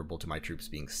more vulnerable to my troops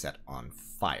being set on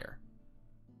fire.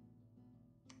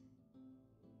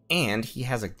 And he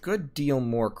has a good deal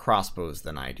more crossbows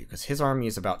than I do, because his army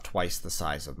is about twice the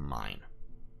size of mine.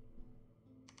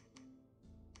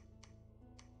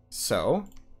 So,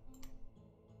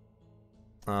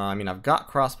 I mean, I've got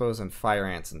crossbows and fire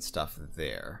ants and stuff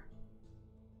there.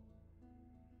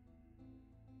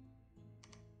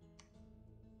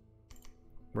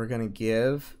 We're going to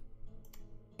give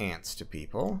ants to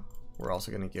people. We're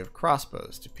also going to give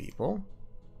crossbows to people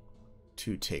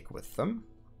to take with them.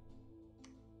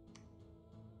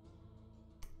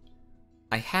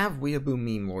 I have Weeaboo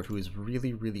Meme Lord, who is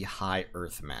really, really high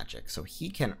earth magic, so he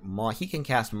can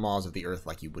cast Maws of the Earth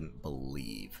like you wouldn't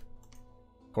believe.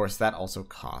 Of course, that also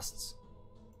costs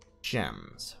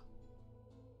gems.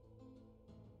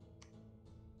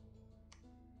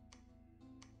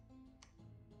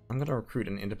 I'm going to recruit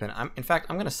an independent... in fact,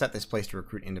 I'm going to set this place to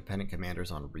recruit independent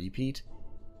commanders on repeat,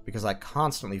 because I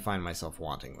constantly find myself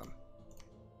wanting them.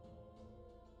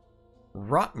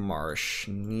 Rotmarsh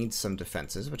needs some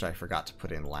defenses, which I forgot to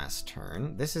put in last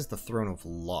turn. This is the Throne of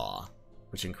Law,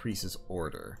 which increases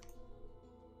order.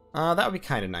 That would be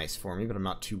kind of nice for me, but I'm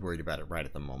not too worried about it right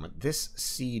at the moment. This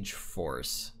siege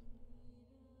force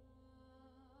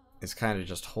is kind of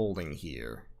just holding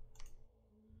here.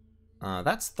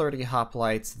 That's 30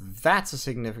 hoplites. That's a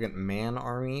significant man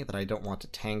army that I don't want to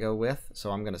tango with,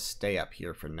 so I'm going to stay up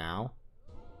here for now.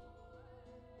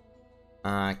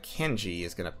 Kenji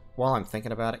is going to, while I'm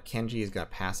thinking about it, Kenji is going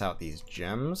to pass out these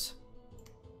gems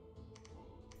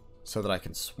so that I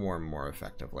can swarm more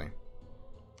effectively.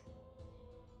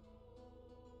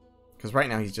 Because right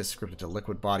now he's just scripted to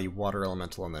Liquid Body, Water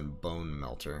Elemental, and then Bone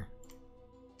Melter.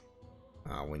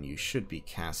 When you should be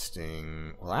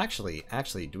casting... Well, actually,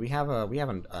 do we have a... We have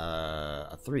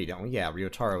a 3, don't we? Yeah,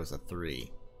 Ryotaro is a 3.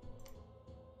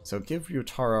 So give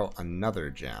Ryotaro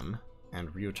another gem. And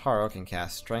Ryotaro can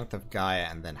cast Strength of Gaia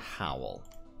and then Howl,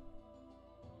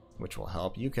 which will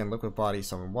help. You can Liquid Body,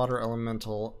 summon Water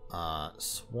Elemental,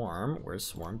 Swarm. Where's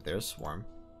Swarm? There's Swarm.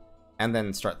 And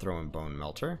then start throwing Bone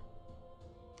Melter.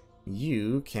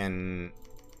 You can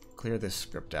clear this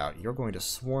script out. You're going to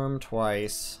Swarm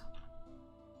twice.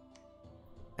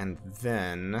 And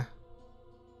then...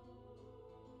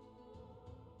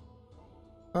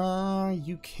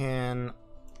 you can...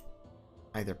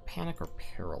 either panic or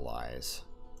paralyze.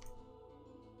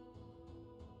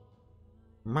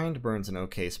 Mind Burn's an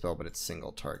okay spell, but it's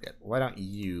single target. Why don't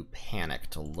you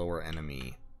panic to lower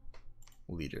enemy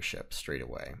leadership straight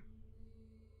away?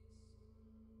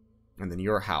 And then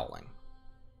you're howling.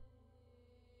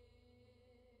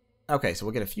 Okay, so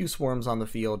we'll get a few swarms on the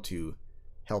field to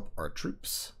help our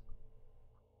troops.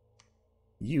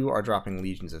 You are dropping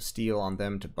Legions of Steel on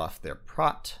them to buff their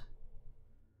prot.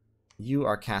 You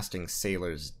are casting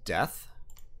Sailor's Death,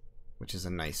 which is a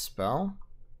nice spell.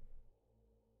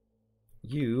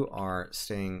 You are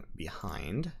staying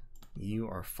behind. You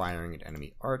are firing at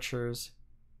enemy archers.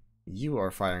 You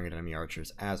are firing at enemy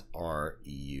archers, as are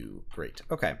you. Great.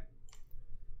 Okay.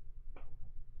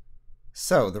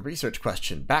 So, the research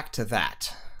question. Back to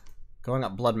that. Going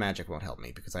up blood magic won't help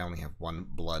me, because I only have one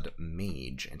blood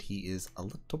mage, and he is a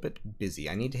little bit busy.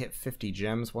 I need to hit 50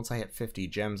 gems. Once I hit 50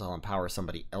 gems, I'll empower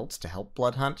somebody else to help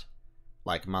blood hunt.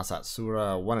 Like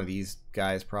Masatsura, one of these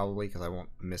guys probably, because I won't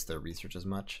miss their research as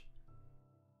much.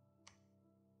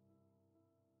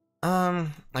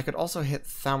 I could also hit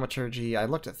Thaumaturgy. I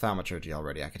looked at Thaumaturgy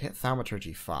already. I could hit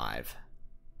Thaumaturgy 5.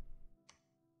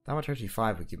 Thaumaturgy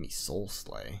 5 would give me Soul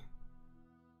Slay.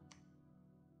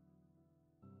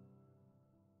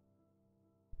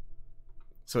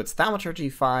 So it's Thaumaturgy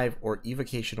 5 or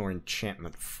Evocation or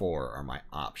Enchantment 4 are my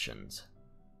options.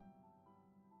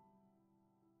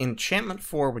 Enchantment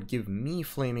 4 would give me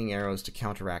Flaming Arrows to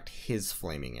counteract his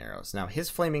Flaming Arrows. Now, his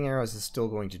Flaming Arrows is still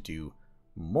going to do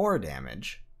more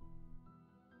damage,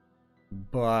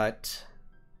 but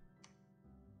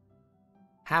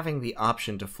having the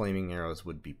option to Flaming Arrows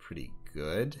would be pretty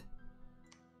good.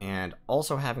 And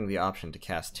also having the option to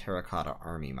cast Terracotta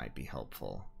Army might be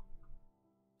helpful.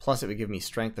 Plus, it would give me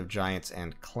Strength of Giants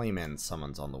and Claymen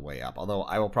summons on the way up. Although,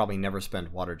 I will probably never spend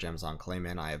Water Gems on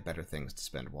Claymen. I have better things to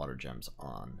spend Water Gems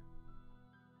on.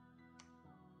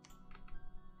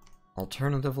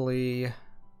 Alternatively,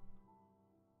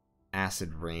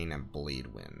 Acid Rain and Blade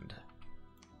Wind.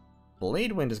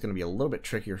 Blade Wind is going to be a little bit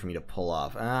trickier for me to pull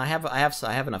off. I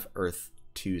have enough Earth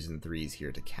 2s and 3s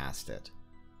here to cast it.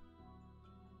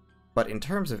 But in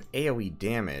terms of AoE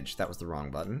damage, that was the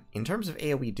wrong button. In terms of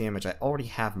AoE damage, I already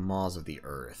have Maws of the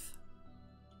Earth,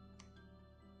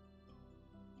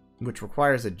 which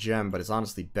requires a gem, but is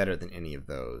honestly better than any of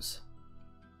those.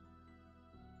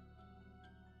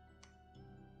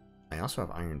 I also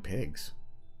have Iron Pigs.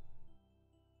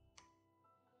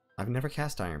 I've never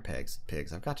cast Iron Pigs.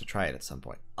 I've got to try it at some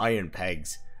point. Iron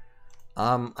Pigs.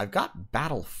 I've got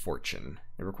Battle Fortune.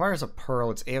 It requires a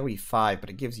Pearl. It's AoE 5, but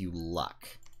it gives you luck.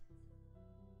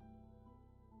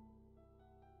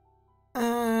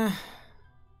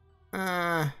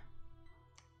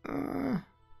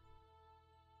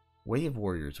 Wave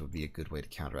Warriors would be a good way to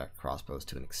counteract crossbows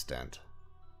to an extent.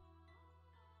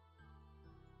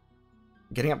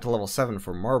 Getting up to level 7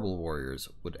 for Marble Warriors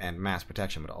and Mass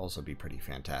Protection would also be pretty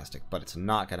fantastic, but it's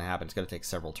not going to happen. It's going to take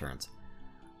several turns.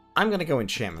 I'm going to go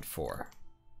Enchantment 4.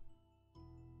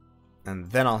 And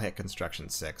then I'll hit Construction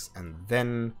 6, and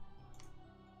then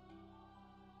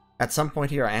at some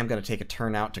point here I am going to take a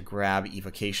turn out to grab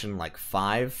Evocation like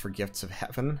 5 for Gifts of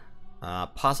Heaven.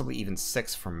 Possibly even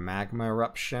 6 for Magma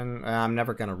Eruption. I'm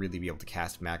never going to really be able to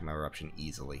cast Magma Eruption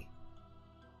easily.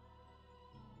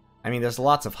 I mean, there's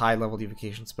lots of high-level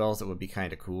evocation spells that would be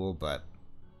kind of cool, but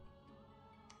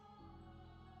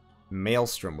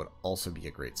Maelstrom would also be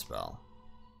a great spell.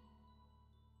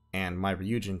 And my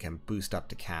Ryujin can boost up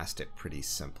to cast it pretty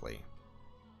simply.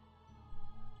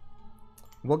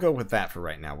 We'll go with that for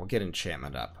right now. We'll get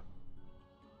enchantment up.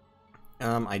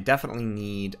 I definitely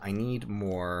need... I need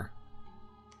more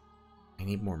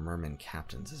Merman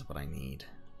Captains is what I need.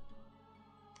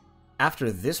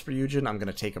 After this Ryujin, I'm going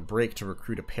to take a break to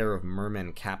recruit a pair of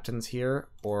Merman Captains here,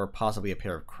 or possibly a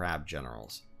pair of Crab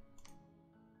Generals.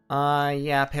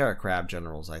 Yeah, a pair of Crab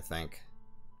Generals, I think.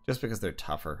 Just because they're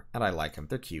tougher, and I like them.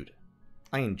 They're cute.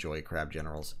 I enjoy Crab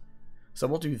Generals. So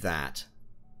we'll do that.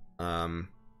 And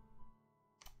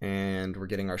we're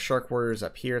getting our Shark Warriors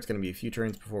up here. It's going to be a few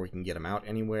turns before we can get them out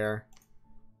anywhere.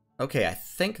 Okay, I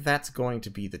think that's going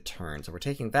to be the turn. So we're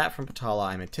taking that from Patala.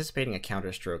 I'm anticipating a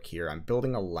counterstroke here. I'm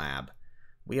building a lab.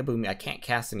 Weeaboo, I can't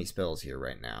cast any spells here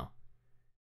right now.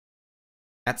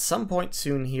 At some point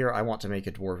soon here, I want to make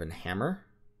a Dwarven Hammer.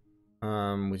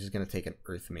 Which is going to take an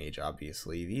Earth Mage,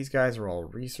 obviously. These guys are all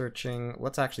researching.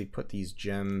 Let's actually put these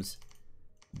gems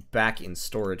back in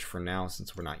storage for now,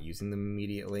 since we're not using them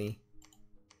immediately.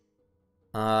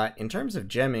 In terms of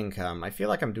gem income, I feel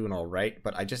like I'm doing alright,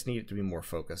 but I just need it to be more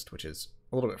focused, which is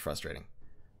a little bit frustrating.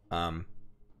 9,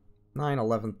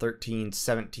 11, 13,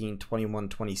 17, 21,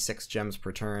 26 gems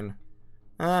per turn.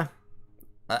 My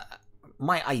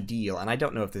ideal, and I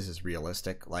don't know if this is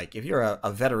realistic, like, if you're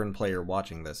a veteran player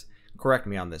watching this, correct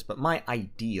me on this, but my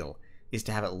ideal is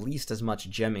to have at least as much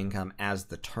gem income as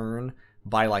the turn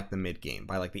by, like, the mid-game,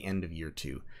 by, like, the end of year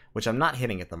 2, which I'm not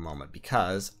hitting at the moment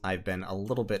because I've been a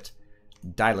little bit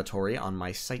dilatory on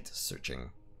my site searching.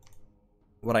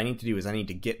 What I need to do is I need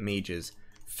to get mages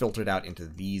filtered out into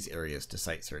these areas to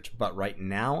site search, but right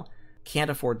now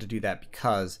can't afford to do that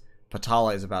because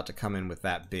Patala is about to come in with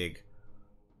that big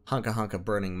hunka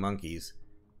burning monkeys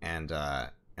and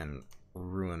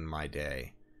ruin my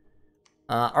day.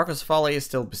 Arcos Fale is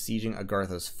still besieging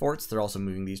Agartha's forts. They're also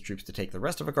moving these troops to take the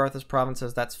rest of Agartha's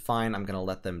provinces. That's fine. I'm going to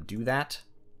let them do that.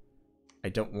 I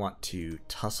don't want to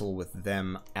tussle with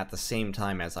them at the same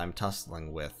time as I'm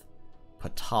tussling with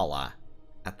Patala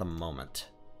at the moment.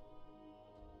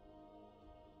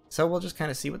 So we'll just kind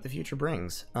of see what the future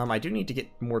brings. I do need to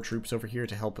get more troops over here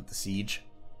to help with the siege.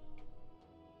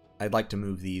 I'd like to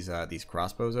move these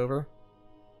crossbows over.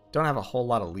 Don't have a whole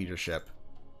lot of leadership.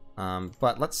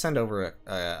 But let's send over...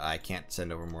 I can't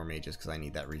send over more mages because I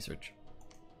need that research.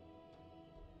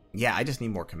 Yeah, I just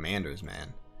need more commanders,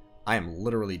 man. I am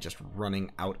literally just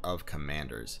running out of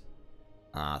commanders.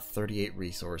 38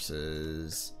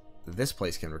 resources. This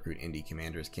place can recruit indie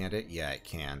commanders, can't it? Yeah, it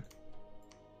can.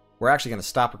 We're actually going to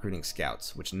stop recruiting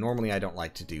scouts, which normally I don't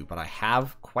like to do, but I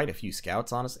have quite a few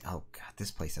scouts, honestly. Oh, God,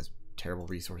 this place has terrible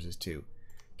resources, too.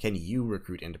 Can you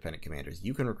recruit independent commanders?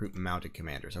 You can recruit mounted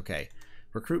commanders. Okay.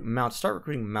 Start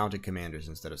recruiting mounted commanders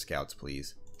instead of scouts,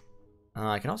 please.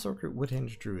 I can also recruit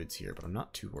Woodhenge Druids here, but I'm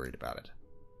not too worried about it.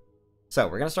 So,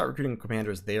 we're going to start recruiting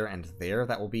commanders there and there.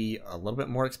 That will be a little bit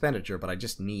more expenditure, but I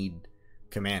just need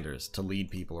commanders to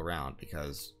lead people around,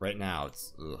 because right now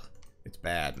it's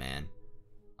bad, man.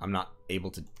 I'm not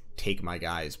able to take my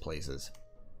guys places.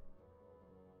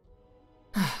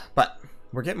 But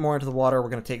we're getting more into the water. We're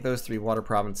going to take those 3 water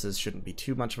provinces. Shouldn't be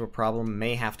too much of a problem.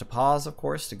 May have to pause, of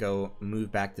course, to go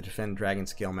move back to defend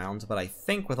Dragonscale Mountains. But I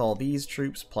think with all these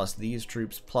troops,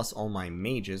 plus all my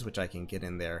mages, which I can get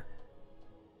in there,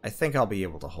 I think I'll be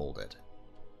able to hold it.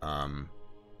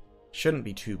 Shouldn't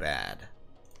be too bad.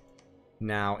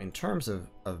 Now, in terms of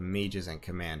mages and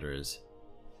commanders,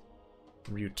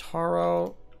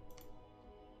 Ryutaro...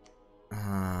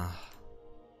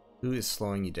 who is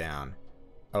slowing you down?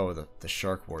 Oh, the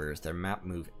Shark Warriors. Their map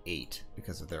move 8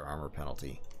 because of their armor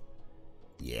penalty.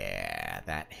 Yeah,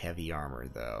 that heavy armor,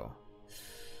 though.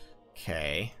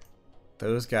 Okay.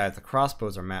 Those guys, the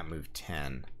crossbows are map move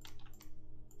 10.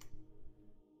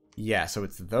 Yeah, so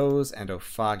it's those and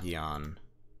Ophagion.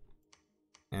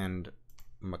 And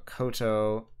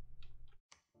Makoto.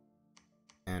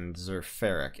 And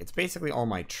Zerferik. It's basically all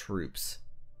my troops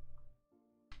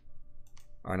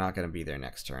are not going to be there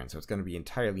next turn, so it's going to be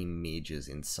entirely mages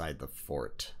inside the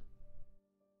fort.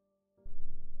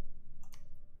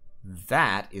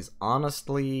 That is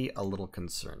honestly a little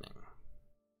concerning.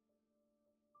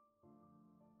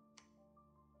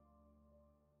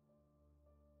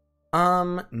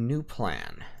 New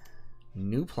plan.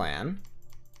 New plan.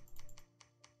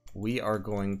 We are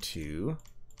going to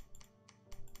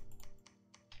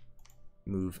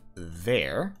move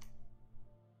there.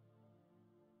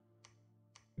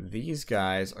 These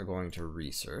guys are going to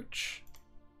research.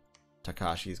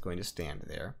 Takashi is going to stand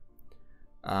there.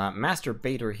 Master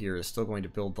Bader here is still going to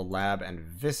build the lab, and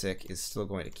Visick is still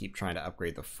going to keep trying to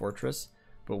upgrade the fortress.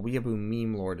 But Weeaboo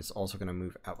Meme Lord is also going to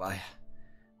move out. I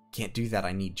can't do that.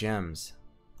 I need gems.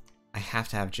 I have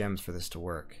to have gems for this to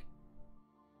work.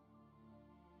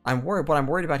 What I'm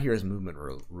worried about here is movement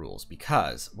rules,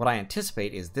 because what I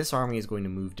anticipate is this army is going to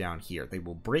move down here. They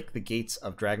will break the gates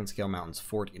of Dragonscale Mountain's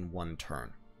fort in 1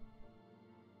 turn.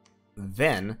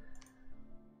 Then,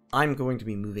 I'm going to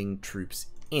be moving troops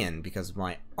in, because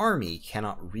my army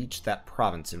cannot reach that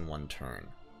province in 1 turn.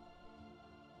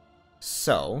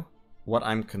 So, what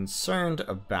I'm concerned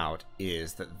about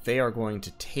is that they are going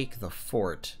to take the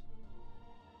fort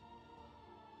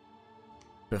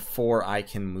before I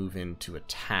can move in to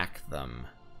attack them.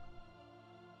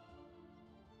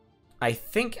 I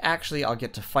think actually I'll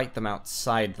get to fight them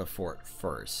outside the fort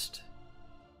first.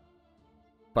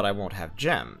 But I won't have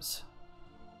gems.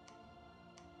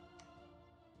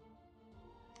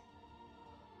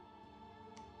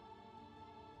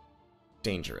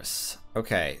 Dangerous.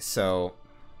 Okay, so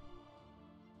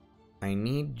I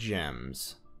need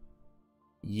gems.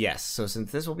 Yes, so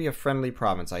since this will be a friendly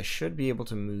province, I should be able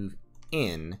to move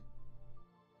in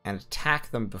and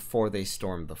attack them before they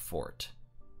storm the fort.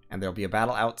 And there'll be a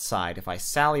battle outside. If I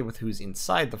sally with who's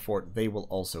inside the fort, they will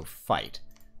also fight.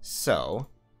 So,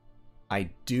 I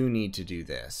do need to do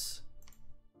this.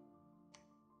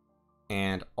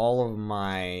 And all of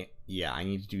my... yeah, I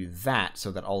need to do that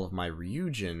so that all of my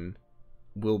Ryujin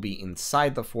will be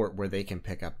inside the fort where they can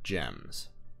pick up gems.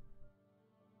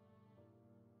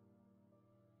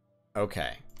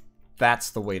 Okay.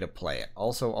 That's the way to play it.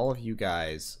 Also, all of you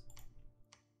guys...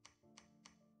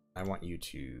 I want you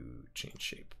to change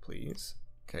shape, please.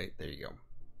 Okay, there you go.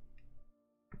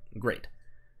 Great.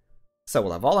 So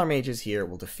we'll have all our mages here.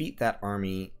 We'll defeat that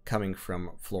army coming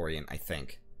from Florian, I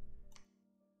think.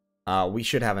 We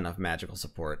should have enough magical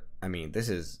support. I mean, this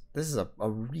is a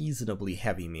reasonably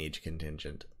heavy mage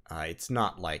contingent. It's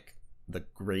not like the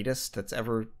greatest that's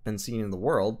ever been seen in the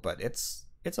world, but it's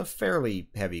a fairly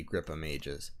heavy grip of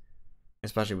mages.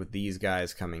 Especially with these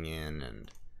guys coming in,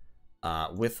 and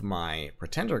with my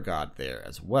Pretender God there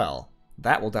as well.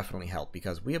 That will definitely help,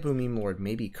 because Weeaboo Meme Lord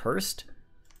may be cursed,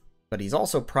 but he's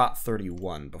also Prot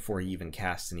 31 before he even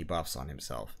casts any buffs on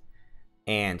himself.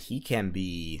 And he can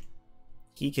be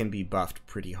buffed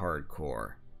pretty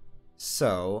hardcore.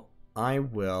 So, I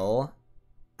will...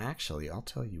 actually, I'll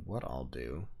tell you what I'll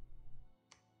do.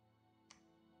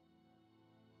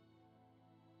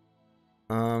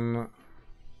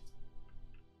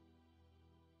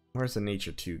 Where's the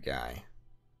Nature 2 guy?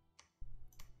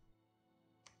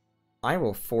 I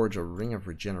will forge a Ring of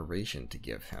Regeneration to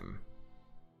give him.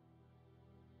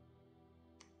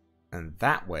 And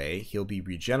that way, he'll be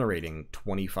regenerating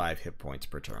 25 hit points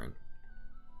per turn.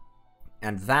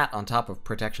 And that on top of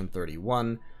Protection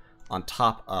 31, on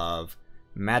top of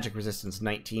Magic Resistance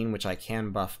 19, which I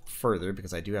can buff further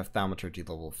because I do have Thaumaturgy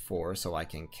level 4, so I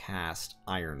can cast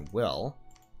Iron Will.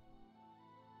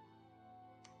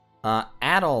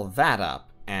 Add all that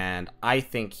up, and I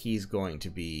think he's going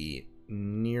to be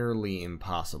nearly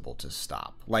impossible to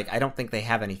stop. Like, I don't think they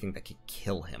have anything that can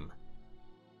kill him.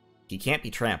 He can't be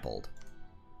trampled.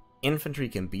 Infantry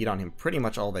can beat on him pretty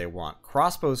much all they want.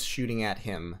 Crossbows shooting at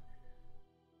him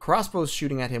Crossbows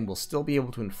shooting at him will still be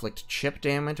able to inflict chip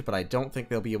damage, but I don't think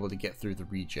they'll be able to get through the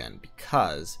regen,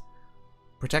 because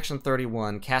Protection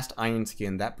 31, cast Iron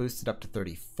Skin, that boosted up to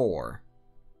 34.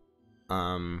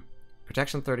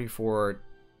 Protection 34,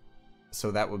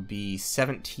 so that would be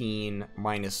 17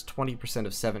 minus 20%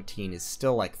 of 17 is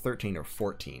still like 13 or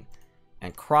 14.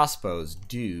 And crossbows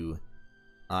do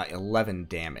 11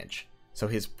 damage. So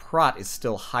his prot is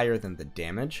still higher than the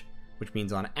damage, which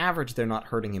means on average they're not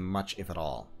hurting him much, if at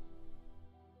all.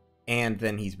 And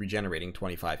then he's regenerating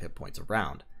 25 hit points a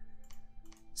round.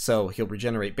 So he'll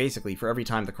regenerate, basically, for every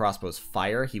time the crossbows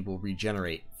fire, he will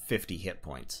regenerate 50 hit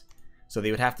points. So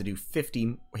they would have to do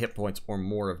 50 hit points or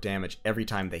more of damage every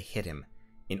time they hit him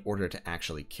in order to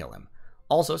actually kill him.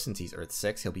 Also, since he's Earth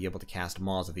 6, he'll be able to cast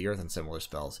Maws of the Earth and similar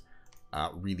spells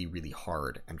really, really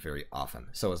hard and very often.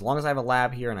 So as long as I have a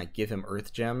lab here and I give him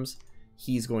Earth Gems,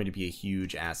 he's going to be a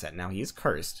huge asset. Now, he is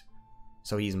cursed,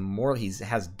 so he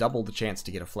has double the chance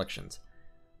to get afflictions.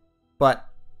 But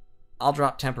I'll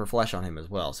drop Temper Flesh on him as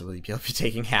well, so he'll be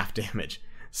taking half damage.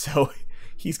 So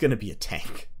he's going to be a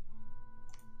tank.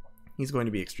 He's going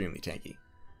to be extremely tanky.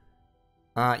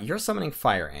 You're summoning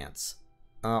Fire Ants.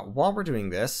 While we're doing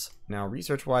this, now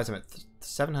research-wise, I'm at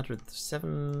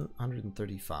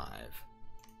 735.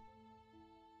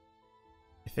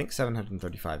 I think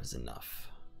 735 is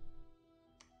enough.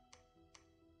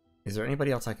 Is there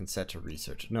anybody else I can set to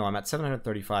research? No, I'm at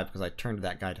 735 because I turned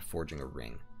that guy to forging a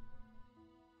ring.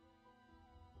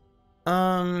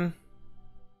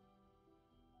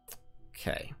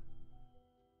 Okay.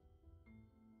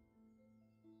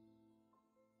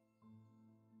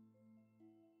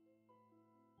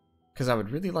 Because I would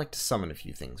really like to summon a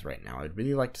few things right now. I'd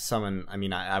really like to summon... I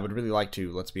mean, I would really like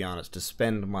to, let's be honest, to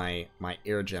spend my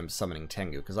air gems summoning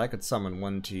Tengu. Because I could summon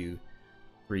 1, 2,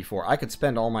 3, 4. I could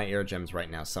spend all my air gems right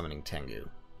now summoning Tengu,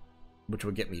 which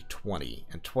would get me 20.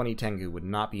 And 20 Tengu would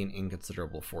not be an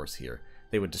inconsiderable force here.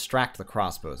 They would distract the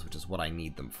crossbows, which is what I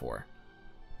need them for.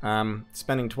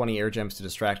 Spending 20 air gems to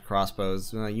distract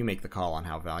crossbows, you make the call on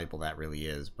how valuable that really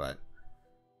is, but...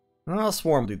 Well,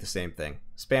 Swarm will do the same thing.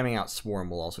 Spamming out Swarm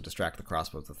will also distract the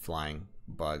crossbows with flying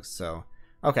bugs, so...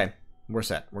 Okay, we're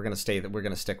set. We're gonna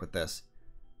stick with this.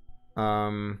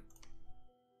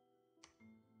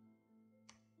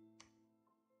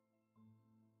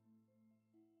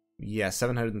 Yeah,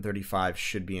 735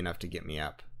 should be enough to get me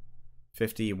up.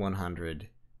 50, 100,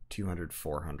 200,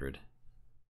 400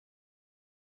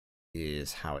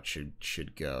 is how it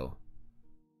should go.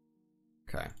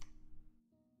 Okay.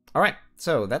 Alright,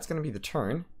 so that's going to be the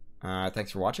turn.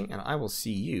 Thanks for watching, and I will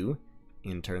see you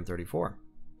in turn 34.